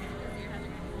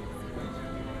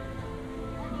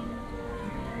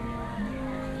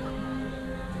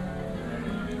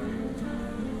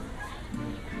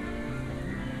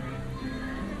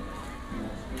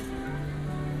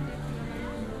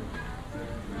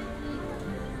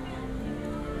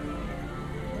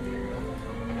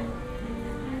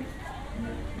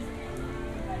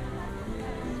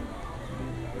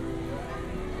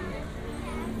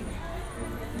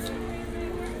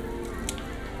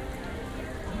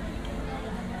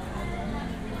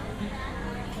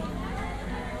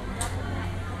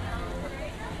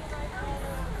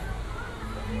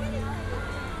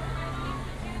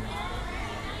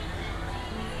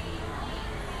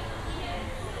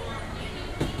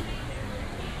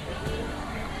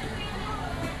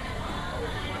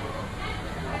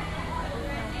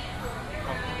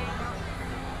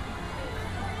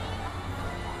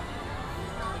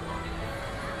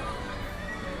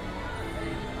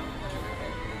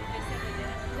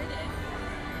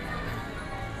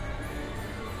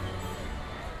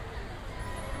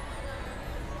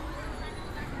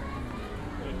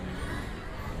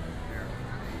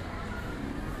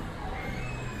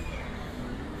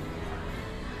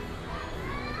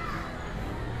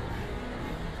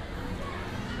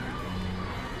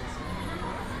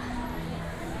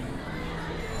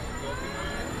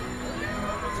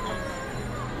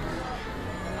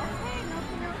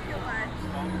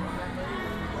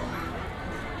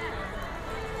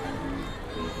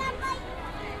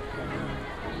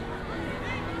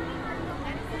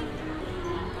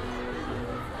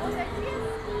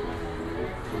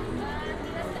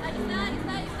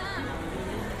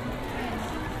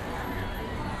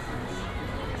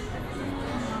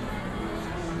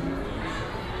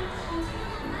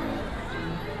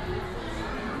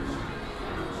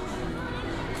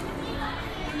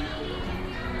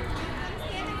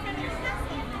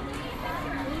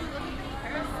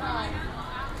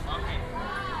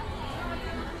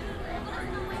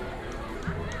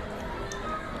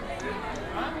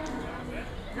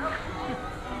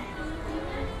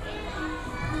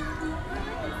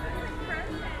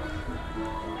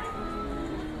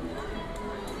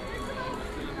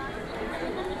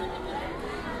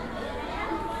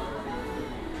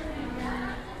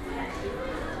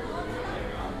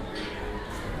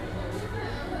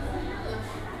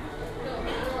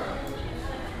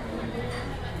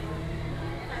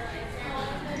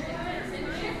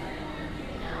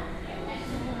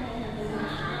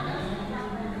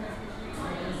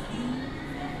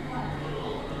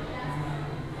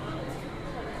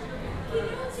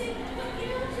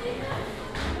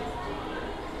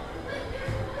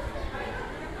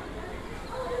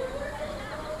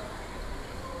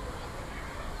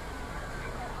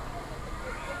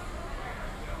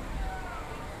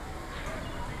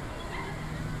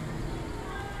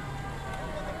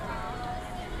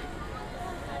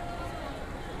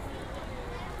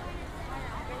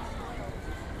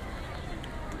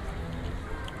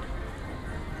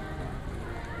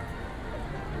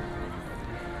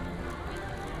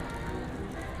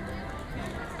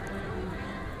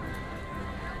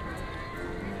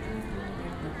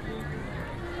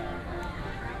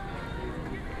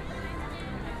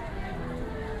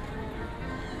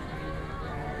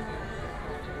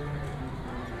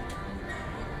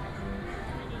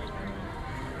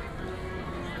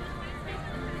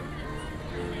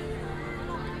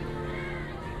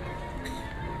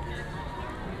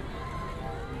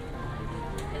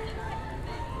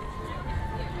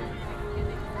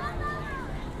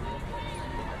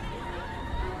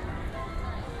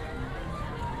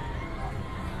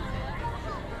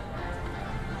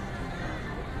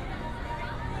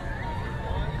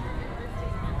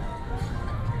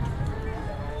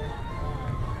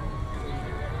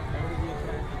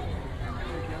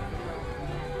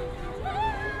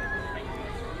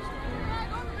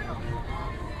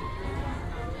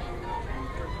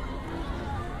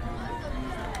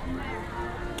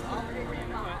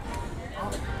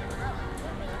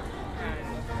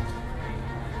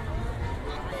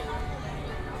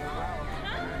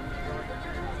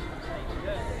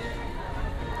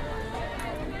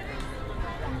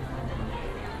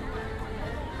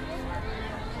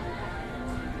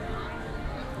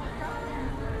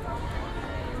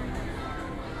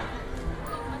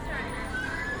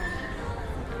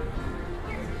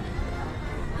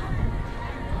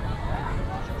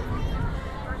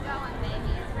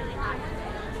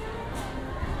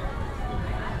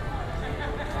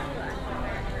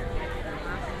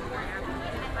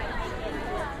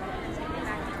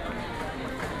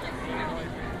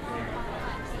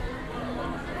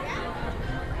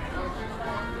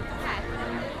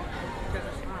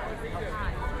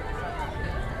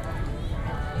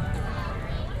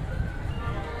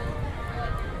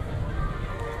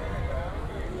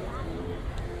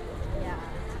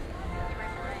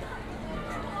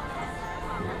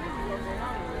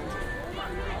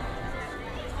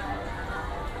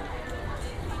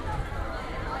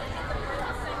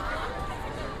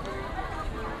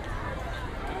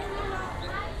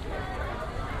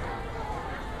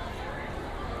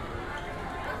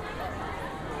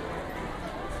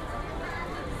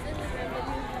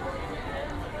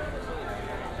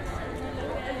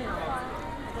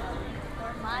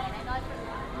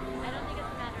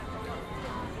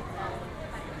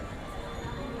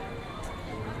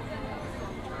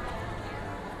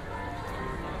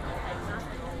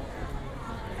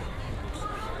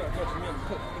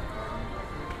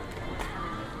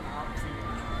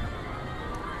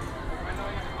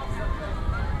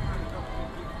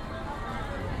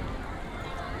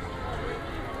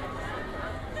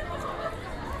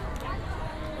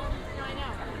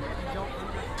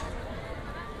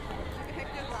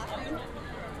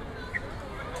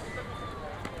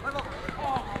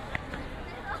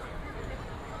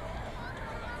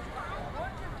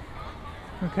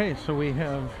 Okay, so we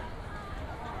have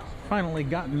finally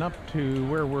gotten up to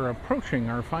where we're approaching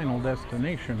our final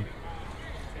destination.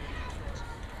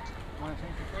 I'm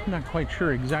not quite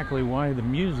sure exactly why the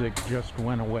music just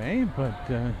went away, but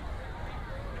there's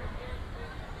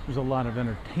a lot of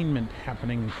entertainment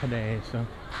happening today, so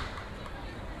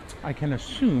I can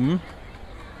assume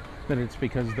that it's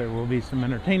because there will be some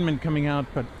entertainment coming out,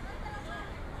 but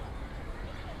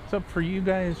it's up for you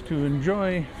guys to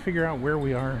enjoy, figure out where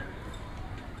we are,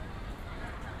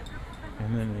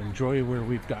 and then enjoy where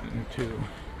we've gotten to.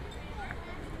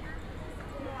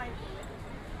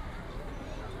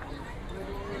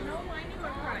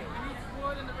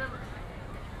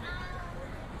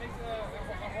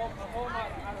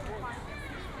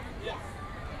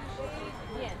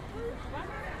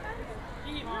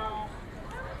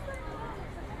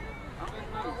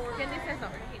 ¿Quién dice eso?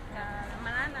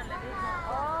 Manana le dijo.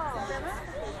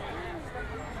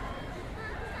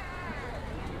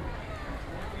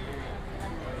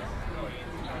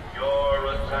 Your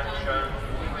attention,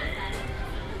 please.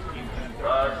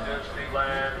 The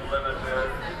Disneyland Limited,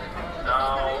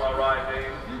 now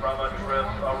arriving from a trip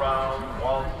around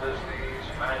Walt Disney's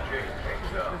Magic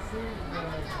Kingdom.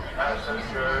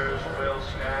 Passengers will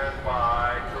stand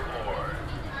by to board.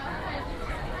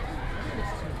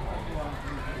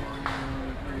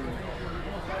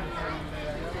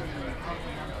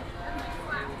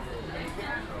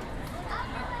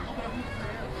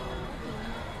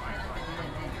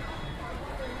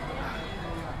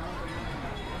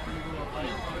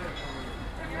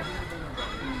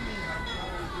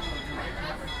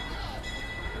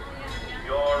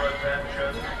 Your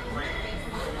attention, please.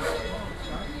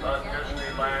 The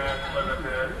Disneyland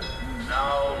Limited,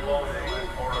 now loading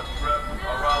for a trip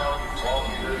around Walt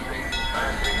Disney's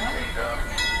Magic Kingdom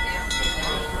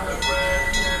through the Grand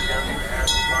Canyon and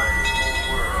Primeval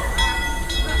World.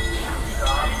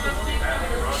 Stop at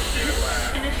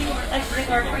Frontierland. And if you are exiting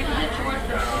our train to head towards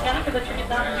the benefit that you're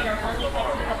down, we are only at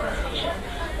the couple of stations.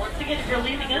 Once again, if you're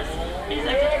leaving us, please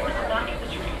exit towards the back of the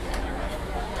train.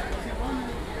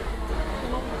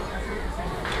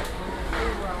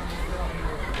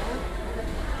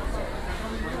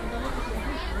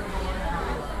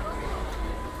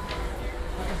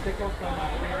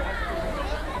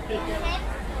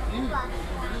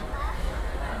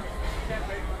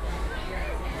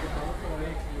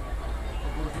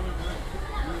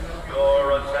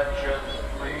 Your attention,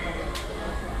 please.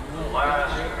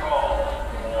 Last call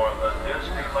for the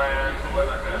Disneyland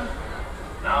Limited,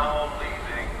 now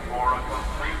leaving for a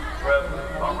complete trip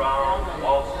around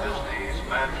Walt Disney's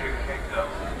Magic Kingdom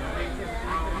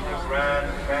through the Grand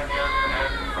Canyon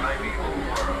and Primeval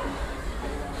World.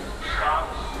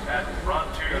 Stops at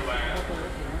Frontierland,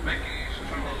 Mickey's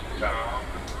Toontown,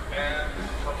 and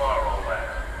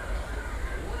Tomorrowland.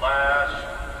 Last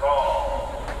call.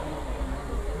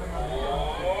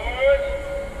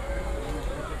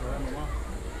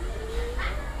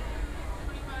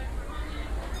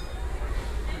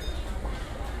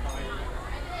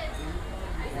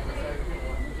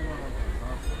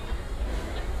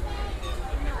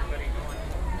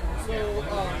 So,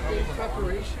 in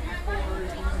preparation for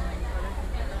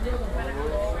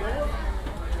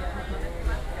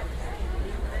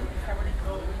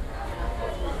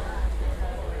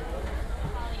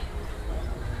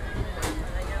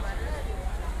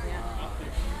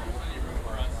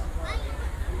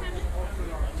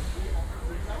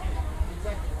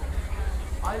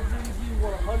I believe you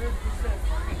 100%.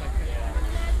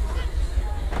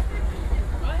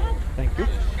 Thank you.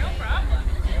 No problem.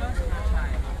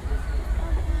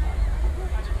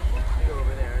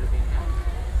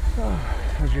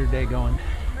 How's your day going?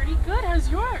 Pretty good. How's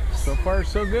yours? So far,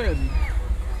 so good.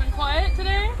 Been quiet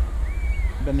today?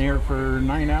 Been here for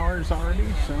 9 hours already,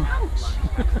 so Ouch.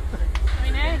 I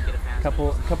mean, hey.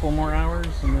 couple more hours,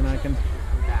 and then I can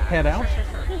head out.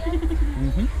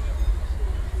 Mm-hmm.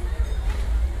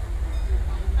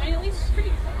 I mean, at least it's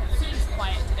pretty seems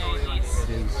quiet today, at least. It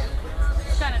is.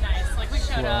 It's kind of nice. Like, we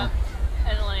showed Slow. up,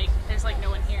 and, like, there's, like, no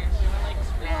one here. We were like,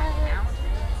 what?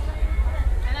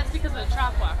 And that's because of the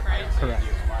chalk walk, right? Correct.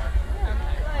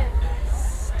 Okay.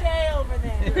 Stay over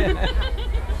there.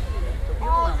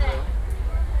 All day.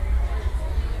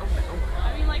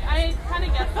 I mean, like, I kind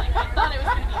of guessed, like, I thought it was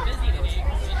going to be busy today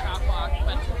because of the chalk walk,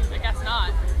 but I guess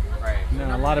not. Right.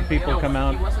 No, a lot of people come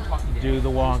out, do the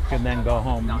walk, and then go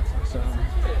home. So.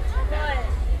 Good.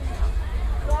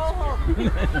 Go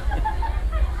home.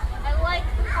 I like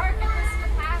the park at this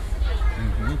capacity.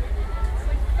 Mm-hmm. It's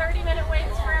like 30-minute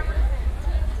waits for everything.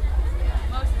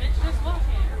 Most of it's just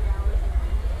walking.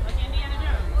 Like Indiana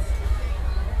Jones.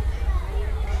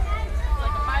 It's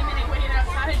like a 5-minute wait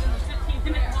outside and a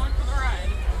 15-minute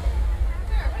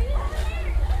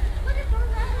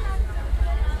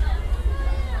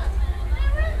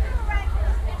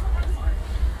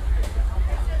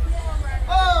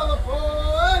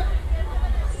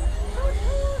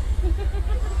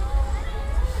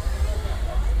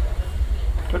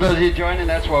those of you joining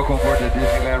us, welcome aboard the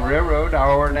Disneyland Railroad.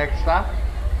 Our next stop,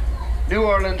 New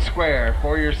Orleans Square.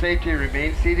 For your safety,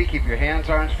 remain seated. Keep your hands,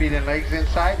 arms, feet, and legs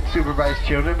inside. Supervise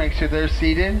children. Make sure they're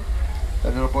seated. The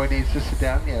little boy needs to sit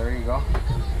down. Yeah, there you go.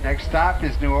 Next stop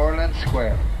is New Orleans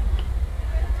Square.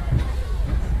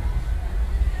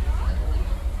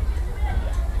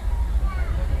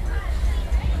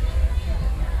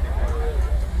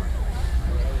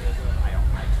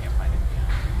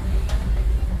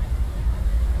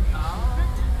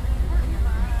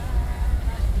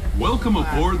 Welcome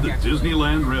aboard the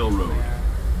Disneyland Railroad.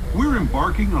 We're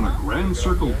embarking on a grand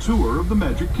circle tour of the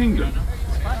Magic Kingdom.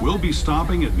 We'll be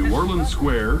stopping at New Orleans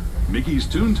Square, Mickey's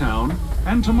Toontown,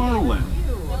 and Tomorrowland.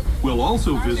 We'll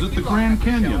also visit the Grand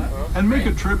Canyon and make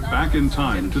a trip back in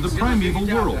time to the primeval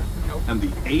world and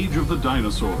the age of the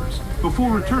dinosaurs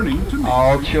before returning to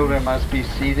All children must be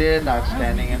seated, not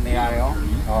standing in the aisle.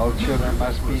 All children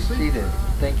must be seated.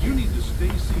 Thank you. You need to stay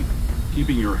seated,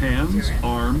 keeping your hands,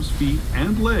 arms, feet,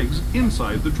 and legs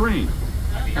inside the train.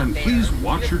 And please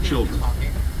watch your children.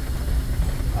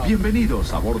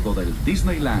 Bienvenidos a bordo del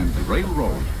Disneyland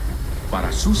Railroad.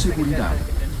 Para su seguridad,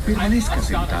 permanezca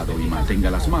sentado y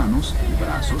mantenga las manos,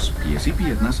 brazos, pies y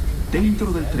piernas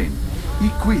dentro del tren y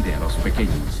cuide a los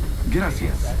pequeños.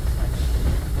 Gracias.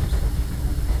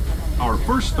 Our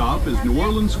first stop is New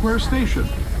Orleans Square Station.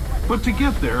 But to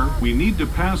get there, we need to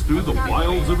pass through the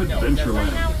wilds of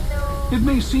Adventureland. It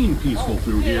may seem peaceful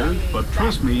through here, but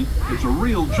trust me, it's a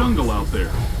real jungle out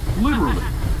there. Literally.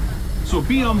 So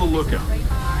be on the lookout.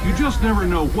 You just never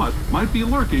know what might be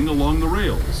lurking along the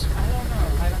rails.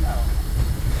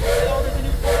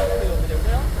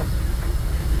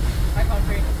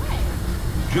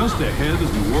 Just ahead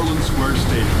is New Orleans Square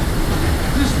Station.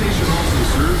 This station also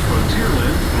serves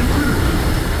Frontierland and Critterland.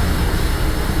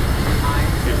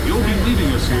 If you'll be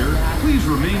leaving us here, please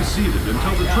remain seated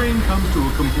until the train comes to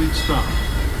a complete stop.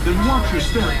 Then watch your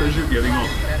step as you're getting off.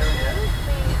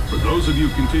 For those of you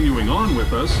continuing on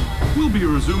with us, we'll be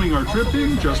resuming our trip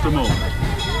in just a moment.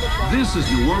 This is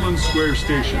New Orleans Square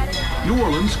Station, New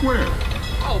Orleans Square.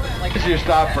 This is your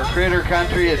stop for Critter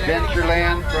Country,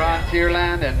 Adventureland,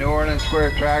 Frontierland, and New Orleans Square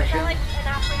attractions.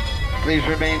 Please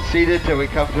remain seated till we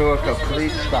come to a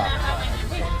complete stop.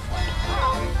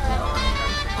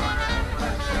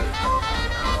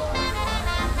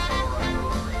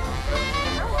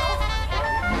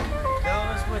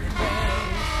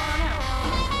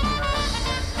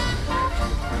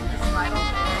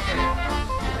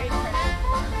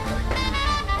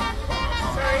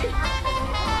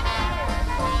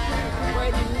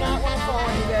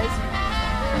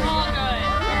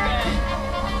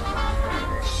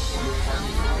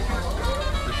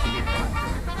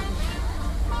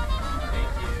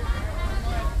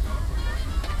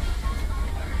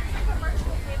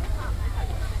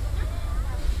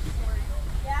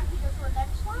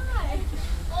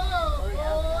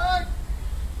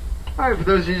 Alright, for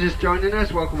those of you just joining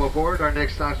us, welcome aboard. Our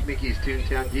next stop is Mickey's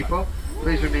Toontown Depot.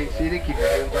 Please remain seated, keep your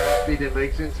hands, arms, feet, and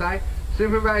legs inside.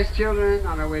 Supervise children.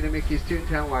 On our way to Mickey's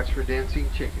Toontown, watch for dancing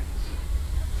chickens.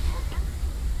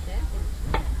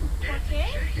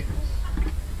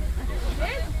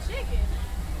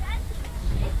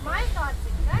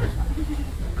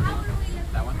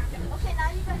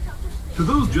 To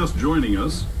those just joining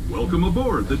us, welcome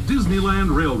aboard the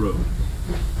Disneyland Railroad.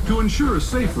 To ensure a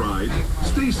safe ride,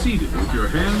 stay seated with your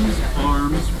hands,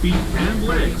 arms, feet, and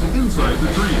legs inside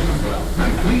the train.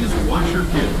 And please watch your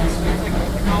kids.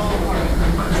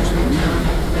 Para su seguridad,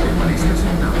 permanezca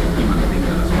sentado y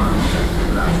mantenga las manos,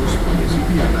 brazos, pies y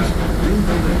piernas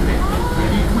dentro del tren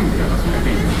y cuide a los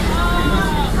pequeños.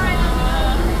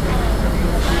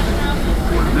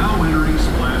 We're now entering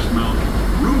Splash Mountain,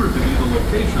 rumored to be the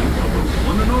location of the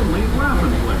one and only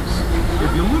Laughing Place.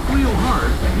 If you look real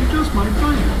hard, you just might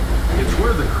find it. It's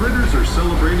where the critters are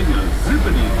celebrating a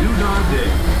zippity-doo-dah day.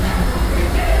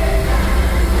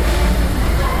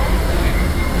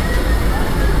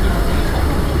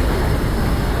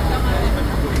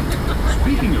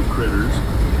 Speaking of critters,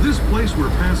 this place we're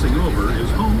passing over is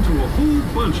home to a whole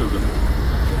bunch of them.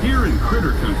 Here in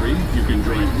Critter Country, you can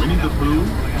join Winnie the Pooh,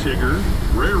 Tigger,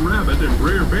 Brer Rabbit, and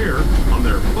Brer Bear on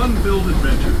their fun-filled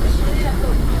adventures.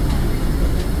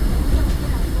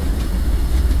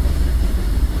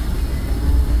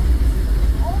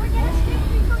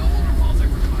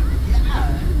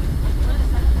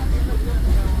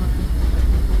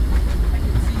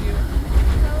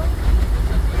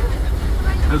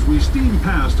 As we steam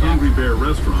past Hungry Bear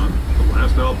Restaurant, the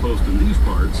last outpost in these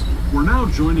parts, we're now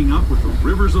joining up with the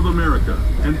rivers of America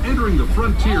and entering the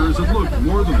frontier as it looked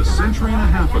more than a century and a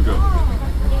half ago.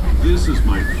 This is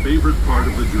my favorite part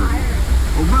of the journey.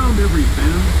 Around every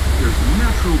bend, there's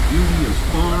natural beauty as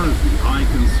far as the eye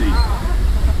can see.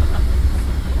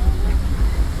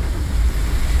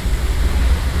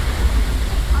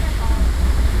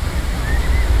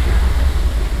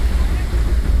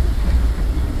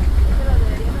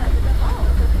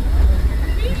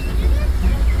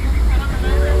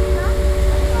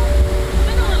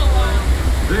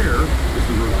 There is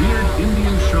the revered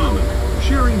Indian shaman,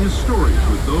 sharing his stories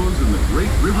with those in the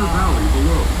Great River Valley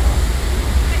below.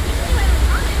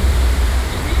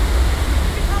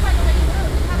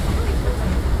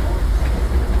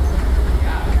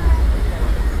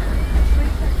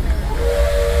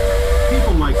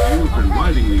 People like you have been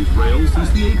riding these rails since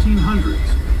the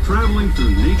 1800s, traveling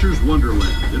through nature's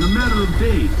wonderland in a matter of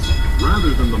days, rather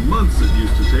than the months it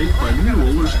used to take by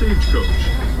mule or stagecoach.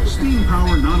 Steam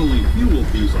power not only fueled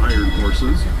these iron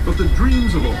horses, but the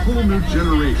dreams of a whole new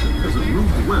generation as it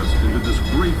moved west into this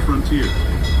great frontier.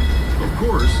 Of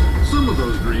course, some of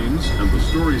those dreams, and the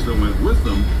stories that went with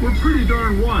them, were pretty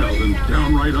darn wild and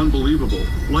downright unbelievable,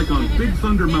 like on Big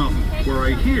Thunder Mountain, where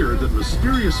I hear that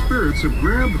mysterious spirits have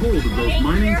grabbed hold of those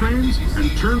mining trains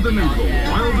and turned them into the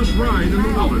wildest ride in the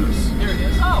wilderness. There it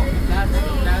is. Oh, that's the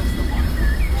one.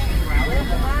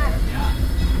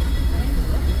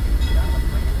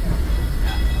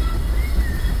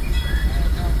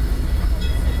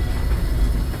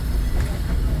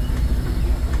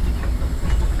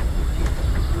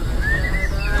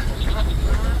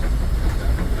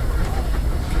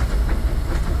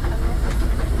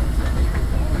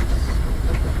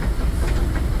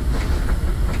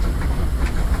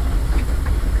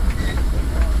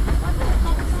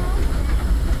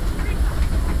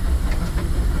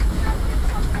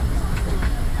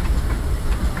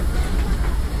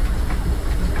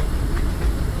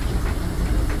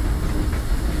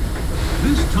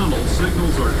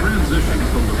 Signals our transition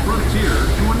from the frontier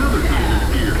to another kind of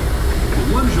gear,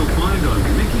 the ones you'll find on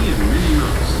Mickey and Minnie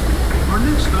Mouse. Our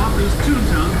next stop is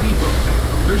Toontown Depot,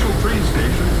 official train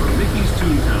station for Mickey's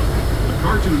Toontown, the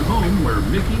cartoon home where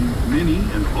Mickey, Minnie,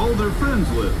 and all their friends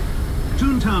live.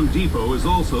 Toontown Depot is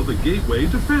also the gateway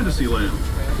to Fantasyland,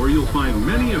 where you'll find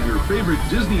many of your favorite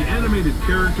Disney animated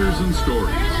characters and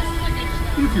stories.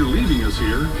 If you're leaving us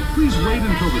here, please wait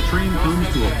until the train comes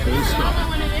to a full stop.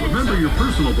 Remember your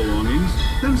personal belongings,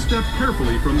 then step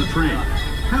carefully from the train.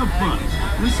 Have fun,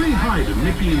 and say hi to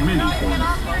Mickey and Minnie for me.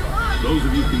 Those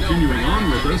of you continuing on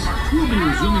with us, we'll be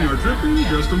resuming our trip in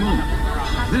just a moment.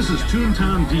 This is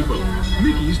Toontown Depot,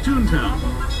 Mickey's Toontown.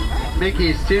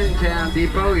 Mickey's Toontown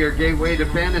Depot, your gateway to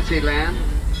Fantasyland.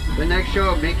 The next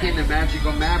show of Mickey and the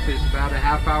Magical Map is about a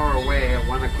half hour away at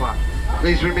 1 o'clock.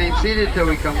 Please remain seated till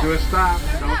we come to a stop.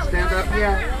 Don't stand up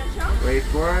yet. Wait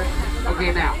for it.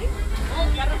 Okay, now.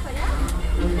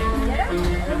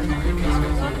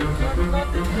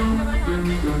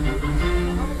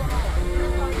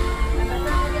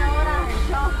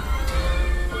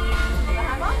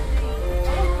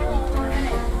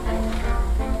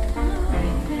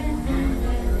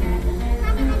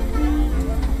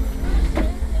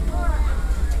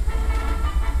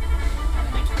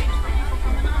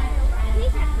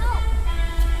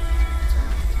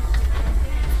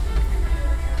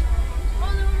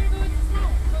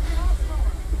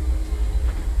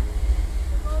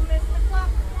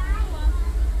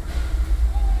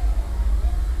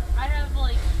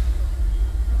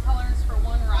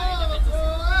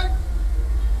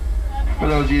 For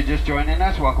those of you just joining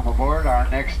us, welcome aboard. Our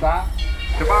next stop,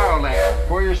 Tomorrowland.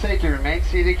 For your safety, remain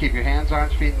seated. Keep your hands,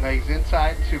 arms, feet, and legs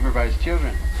inside. And supervise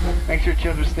children. Make sure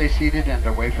children stay seated and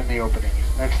away from the opening.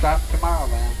 Next stop,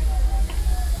 Tomorrowland.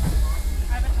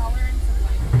 I have a tolerance of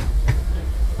like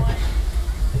one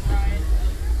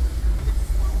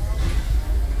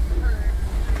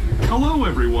ride. Hello,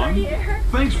 everyone.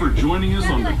 Thanks for joining us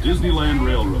on the Disneyland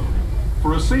Railroad.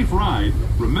 For a safe ride,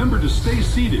 remember to stay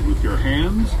seated with your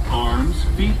hands, arms,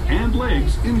 feet, and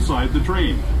legs inside the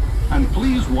train. And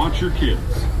please watch your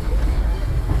kids.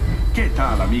 ¿Qué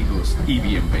tal, amigos? Y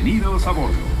bienvenidos a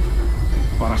bordo.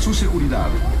 Para su seguridad,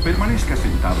 permanezca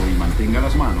sentado y mantenga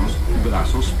las manos,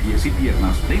 brazos, pies y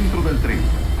piernas dentro del tren.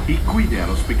 Y cuide a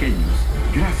los pequeños.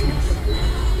 Gracias.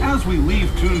 As we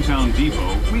leave Toontown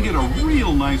Depot, we get a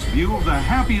real nice view of the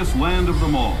happiest land of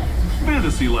them all,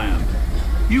 Fantasyland.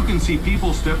 You can see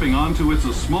people stepping onto It's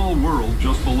a Small World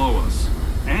just below us.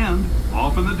 And,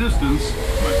 off in the distance,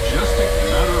 majestic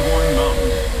Matterhorn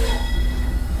Mountain.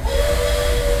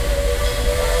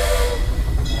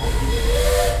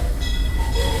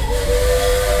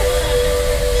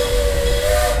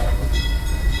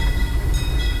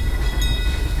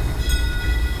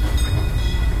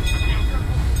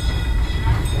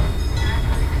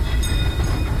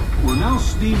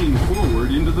 steaming forward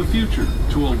into the future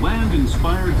to a land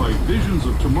inspired by visions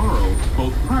of tomorrow,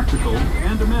 both practical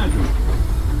and imagined.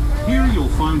 Here you'll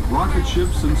find rocket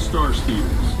ships and star speeders,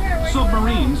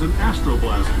 submarines and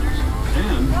astroblasters,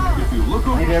 and if you look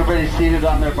over... Need everybody seated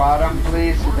on their bottom,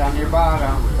 please. Sit on your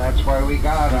bottom. That's why we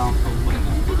got them.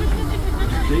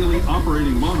 Daily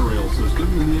operating monorail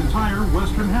system in the entire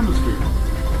Western Hemisphere,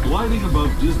 gliding above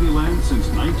Disneyland since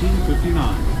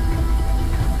 1959.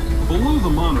 Below the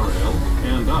monorail,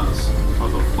 and us, are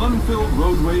the fun-filled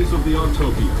roadways of the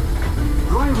Autopia.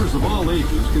 Drivers of all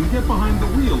ages can get behind the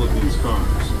wheel of these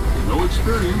cars. No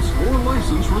experience or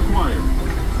license required.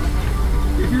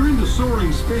 If you're into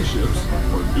soaring spaceships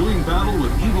or doing battle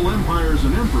with evil empires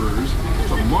and emperors,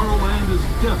 Tomorrowland is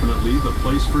definitely the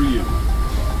place for you.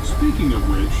 Speaking of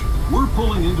which, we're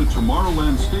pulling into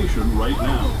Tomorrowland Station right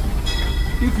now.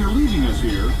 If you're leaving us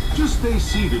here, just stay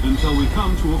seated until we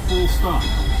come to a full stop.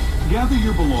 Gather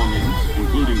your belongings,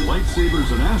 including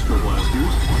lightsabers and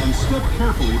astroblasters, and step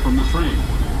carefully from the train.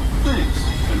 Thanks,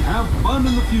 and have fun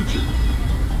in the future.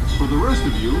 For the rest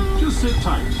of you, just sit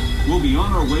tight. We'll be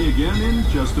on our way again in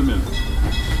just a minute.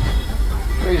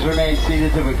 Please remain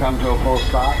seated till we come to a full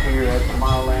stop here at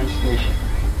Tomorrowland Station.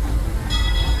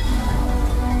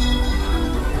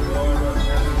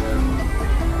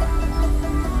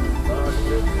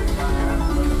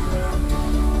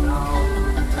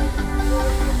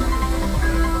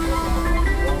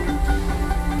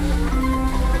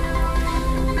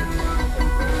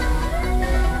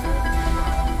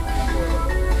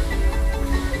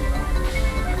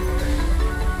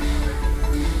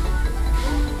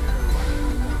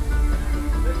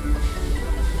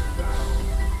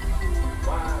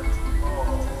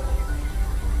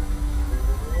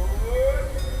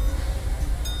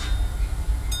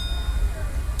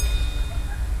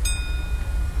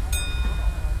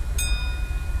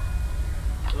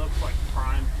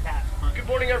 Good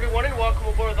morning, everyone, and welcome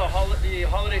aboard the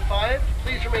Holiday 5.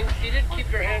 Please remain seated.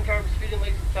 Keep your hands, arms, feet, and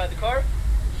legs inside the car.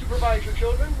 Supervise your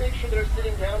children. Make sure they're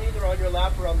sitting down either on your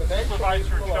lap or on the bench. Supervise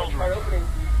your children. Car opening.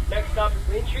 Next stop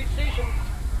is Main Street Station.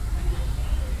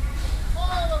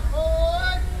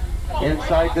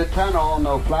 Inside the tunnel,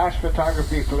 no flash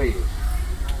photography, please.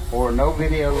 Or no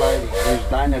video lighting. There's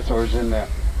dinosaurs in there.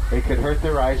 They could hurt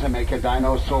their eyes and make a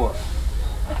dinosaur.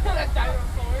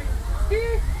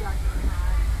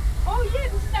 Oh yeah,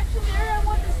 this is actually the area I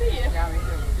want to see you. Yeah, me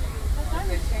too.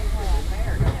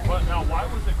 But now, why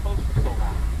was it closed for so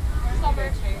long? Summer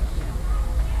change.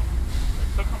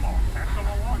 It took them a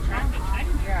long time to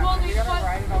change it. Well, they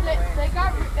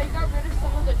got rid of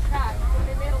some of the tracks when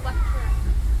they made a left turn.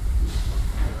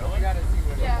 Really?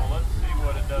 Yeah. Well, let's see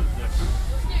what it does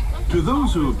different. To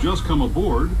those who have just come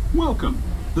aboard, welcome.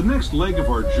 The next leg of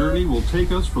our journey will take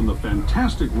us from the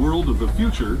fantastic world of the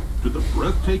future to the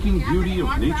breathtaking beauty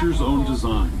of nature's own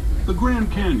design, the Grand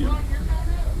Canyon.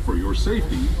 For your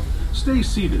safety, stay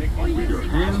seated with your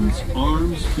hands,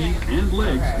 arms, feet, and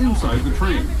legs inside the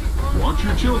train. Watch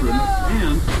your children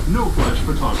and no flash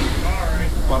photography.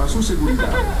 Para su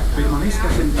seguridad, permanezca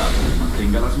sentado y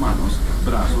mantenga las manos,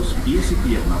 brazos, pies y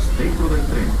piernas dentro del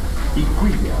tren y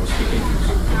cuide a los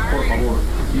pequeños. Por favor,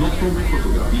 no tome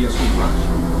fotografías con flash.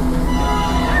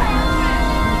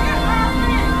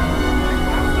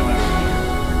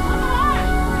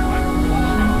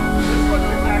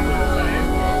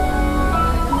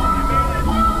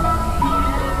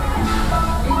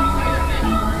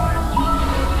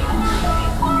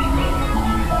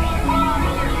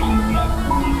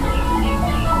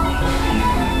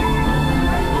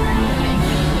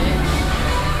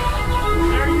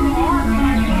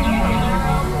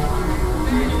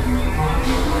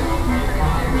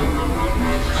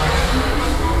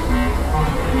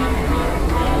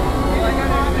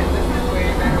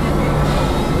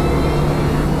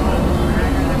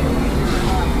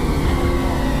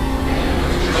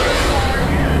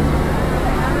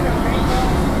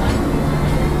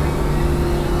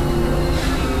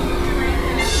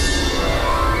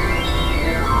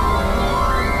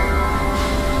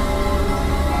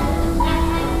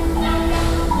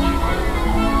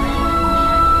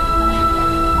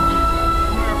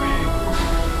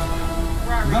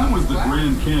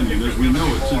 Canyon as we know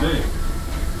it today.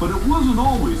 But it wasn't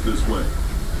always this way.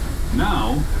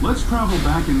 Now, let's travel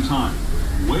back in time,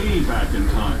 way back in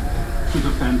time, to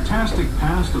the fantastic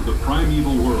past of the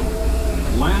primeval world,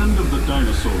 land of the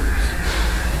dinosaurs.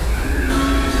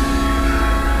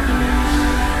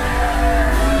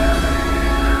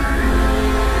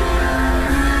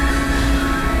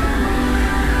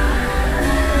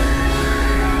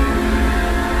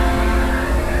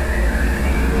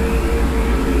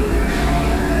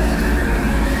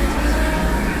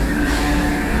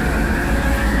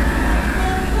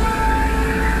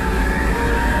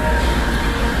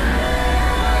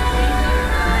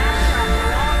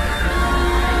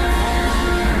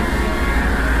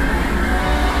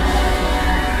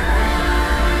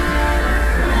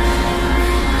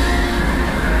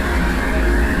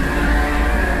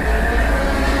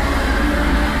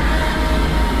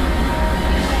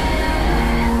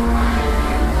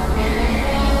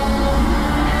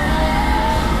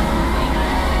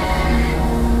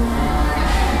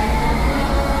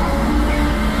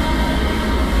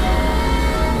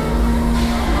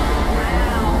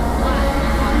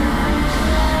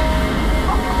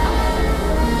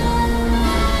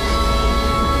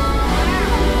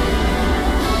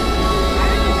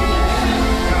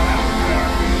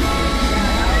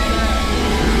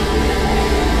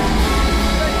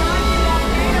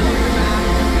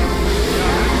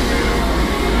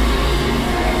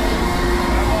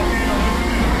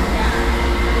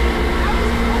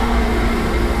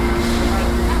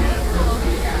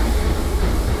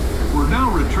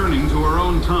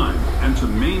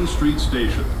 Street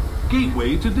Station,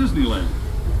 gateway to Disneyland.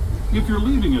 If you're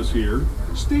leaving us here,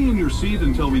 stay in your seat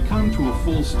until we come to a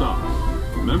full stop.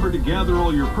 Remember to gather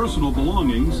all your personal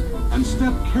belongings and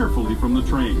step carefully from the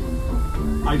train.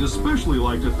 I'd especially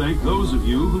like to thank those of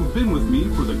you who've been with me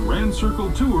for the Grand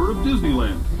Circle Tour of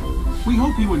Disneyland. We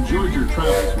hope you enjoyed your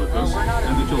travels with us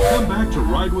and that you'll come back to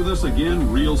ride with us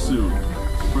again real soon.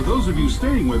 For those of you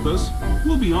staying with us,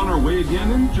 we'll be on our way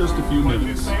again in just a few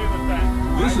minutes.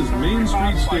 This is Main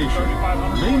Street Station,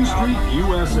 Main Street,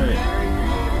 USA.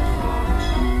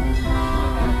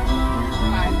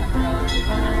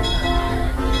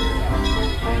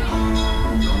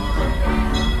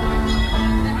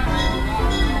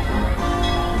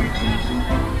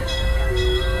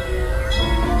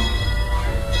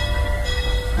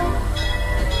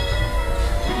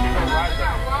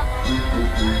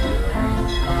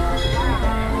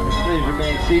 Please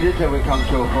remain seated till we come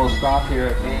to a full stop here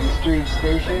at Main Street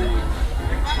Station,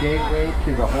 gateway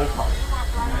to the whole park.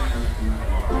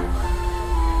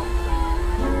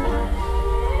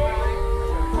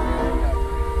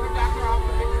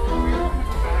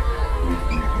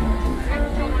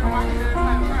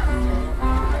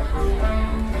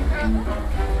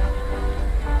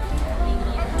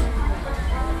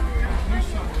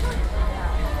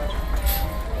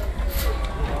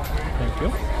 Thank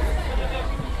you.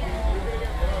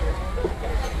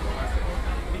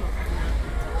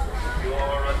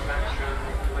 Your attention,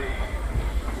 please.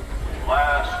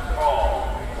 Last call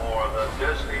for the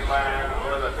Disneyland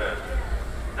Limited.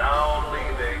 Now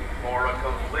leaving for a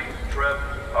complete trip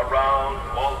around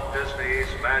Walt Disney's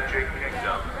Magic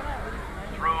Kingdom,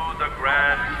 through the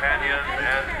Grand Canyon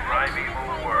and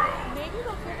Primeval World.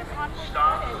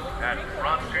 Stop at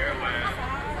Frontierland,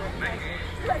 Mickey's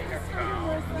Secret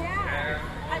Town, and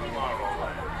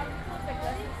Tomorrowland.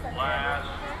 Last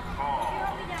call.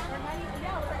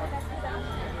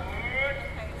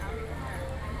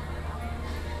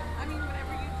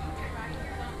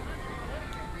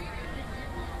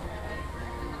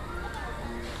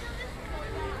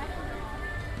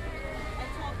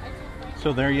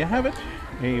 So there you have it,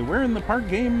 a Where in the Park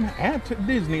game at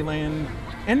Disneyland,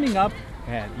 ending up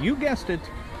at, you guessed it,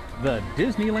 the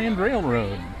Disneyland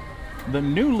Railroad, the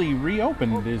newly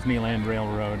reopened Disneyland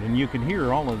Railroad. And you could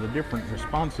hear all of the different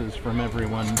responses from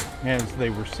everyone as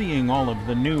they were seeing all of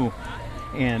the new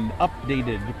and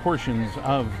updated portions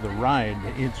of the ride.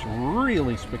 It's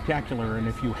really spectacular, and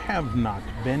if you have not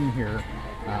been here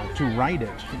to ride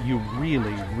it, you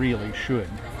really, really should.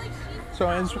 So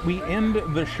as we end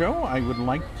the show, I would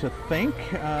like to thank,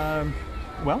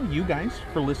 you guys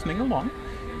for listening along.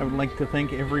 I would like to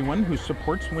thank everyone who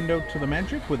supports Window to the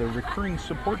Magic with a recurring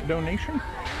support donation.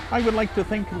 I would like to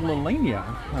thank Lelania,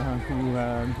 who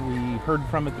we heard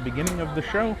from at the beginning of the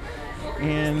show.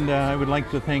 And I would like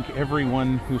to thank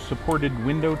everyone who supported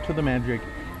Window to the Magic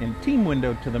and Team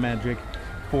Window to the Magic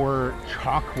for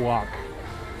Chalk Walk.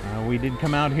 We did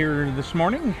come out here this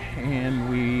morning and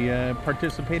we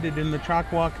participated in the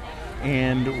Chalk Walk,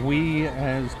 and we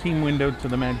as Team Window to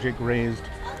the Magic raised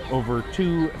over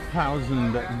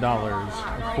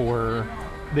 $2,000 for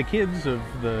the kids of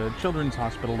the Children's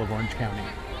Hospital of Orange County.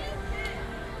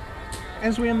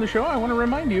 As we end the show, I want to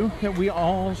remind you that we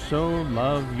also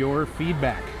love your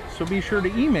feedback. So be sure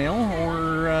to email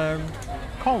or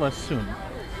call us soon.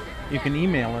 You can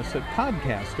email us at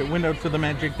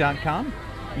podcast@windowtothemagic.com.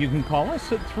 You can call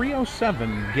us at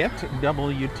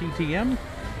 307-GET-WTTM.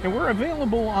 And we're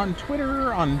available on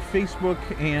Twitter, on Facebook,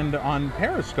 and on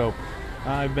Periscope.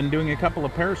 I've been doing a couple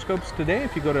of Periscopes today.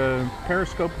 If you go to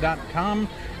periscope.com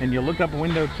and you look up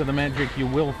Window to the Magic, you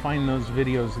will find those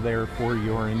videos there for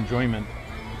your enjoyment.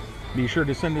 Be sure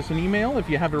to send us an email if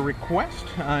you have a request.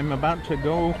 I'm about to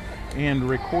go and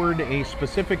record a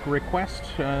specific request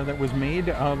that was made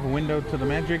of Window to the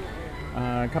Magic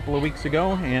a couple of weeks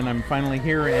ago, and I'm finally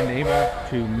here and able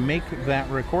to make that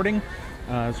recording.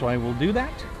 So I will do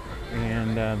that,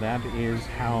 and that is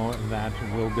how that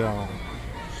will go.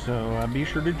 So be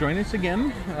sure to join us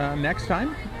again next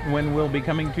time when we'll be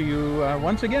coming to you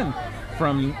once again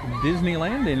from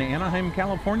Disneyland in Anaheim,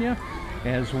 California,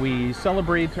 as we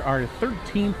celebrate our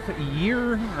 13th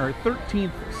year, our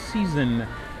 13th season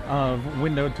of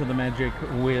Window to the Magic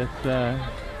with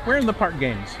Where in the Park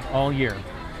games all year.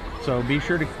 So be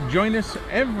sure to join us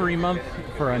every month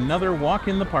for another walk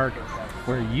in the park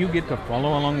where you get to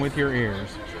follow along with your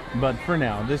ears. But for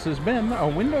now, this has been a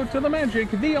Window to the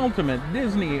Magic, the ultimate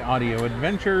Disney audio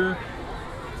adventure.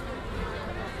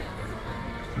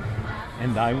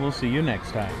 And I will see you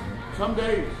next time. Some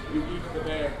days you eat the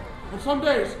bear, and some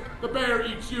days the bear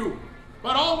eats you.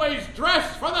 But always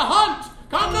dress for the hunt!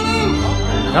 Come to lose!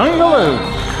 Come to lose!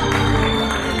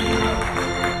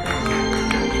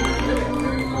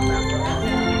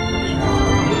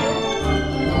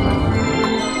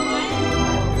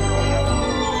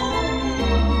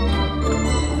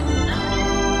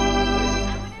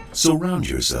 Surround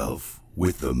yourself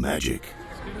with the magic.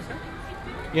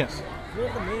 Yes. Where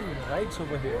are the main rides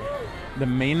over here? The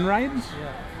main rides?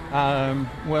 Yeah.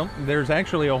 Well, there's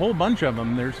actually a whole bunch of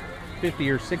them. There's 50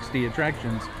 or 60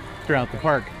 attractions throughout the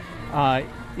park.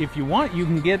 If you want, you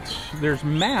can there's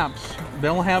maps.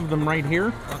 They'll have them right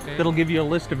here. Okay. That'll give you a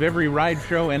list of every ride,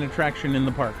 show, and attraction in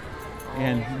the park.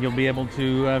 And you'll be able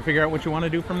to figure out what you want to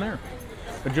do from there.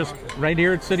 But just right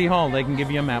here at City Hall, they can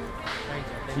give you a map.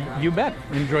 Thank you. You bet.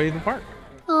 Enjoy the park.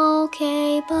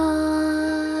 Okay,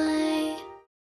 bye.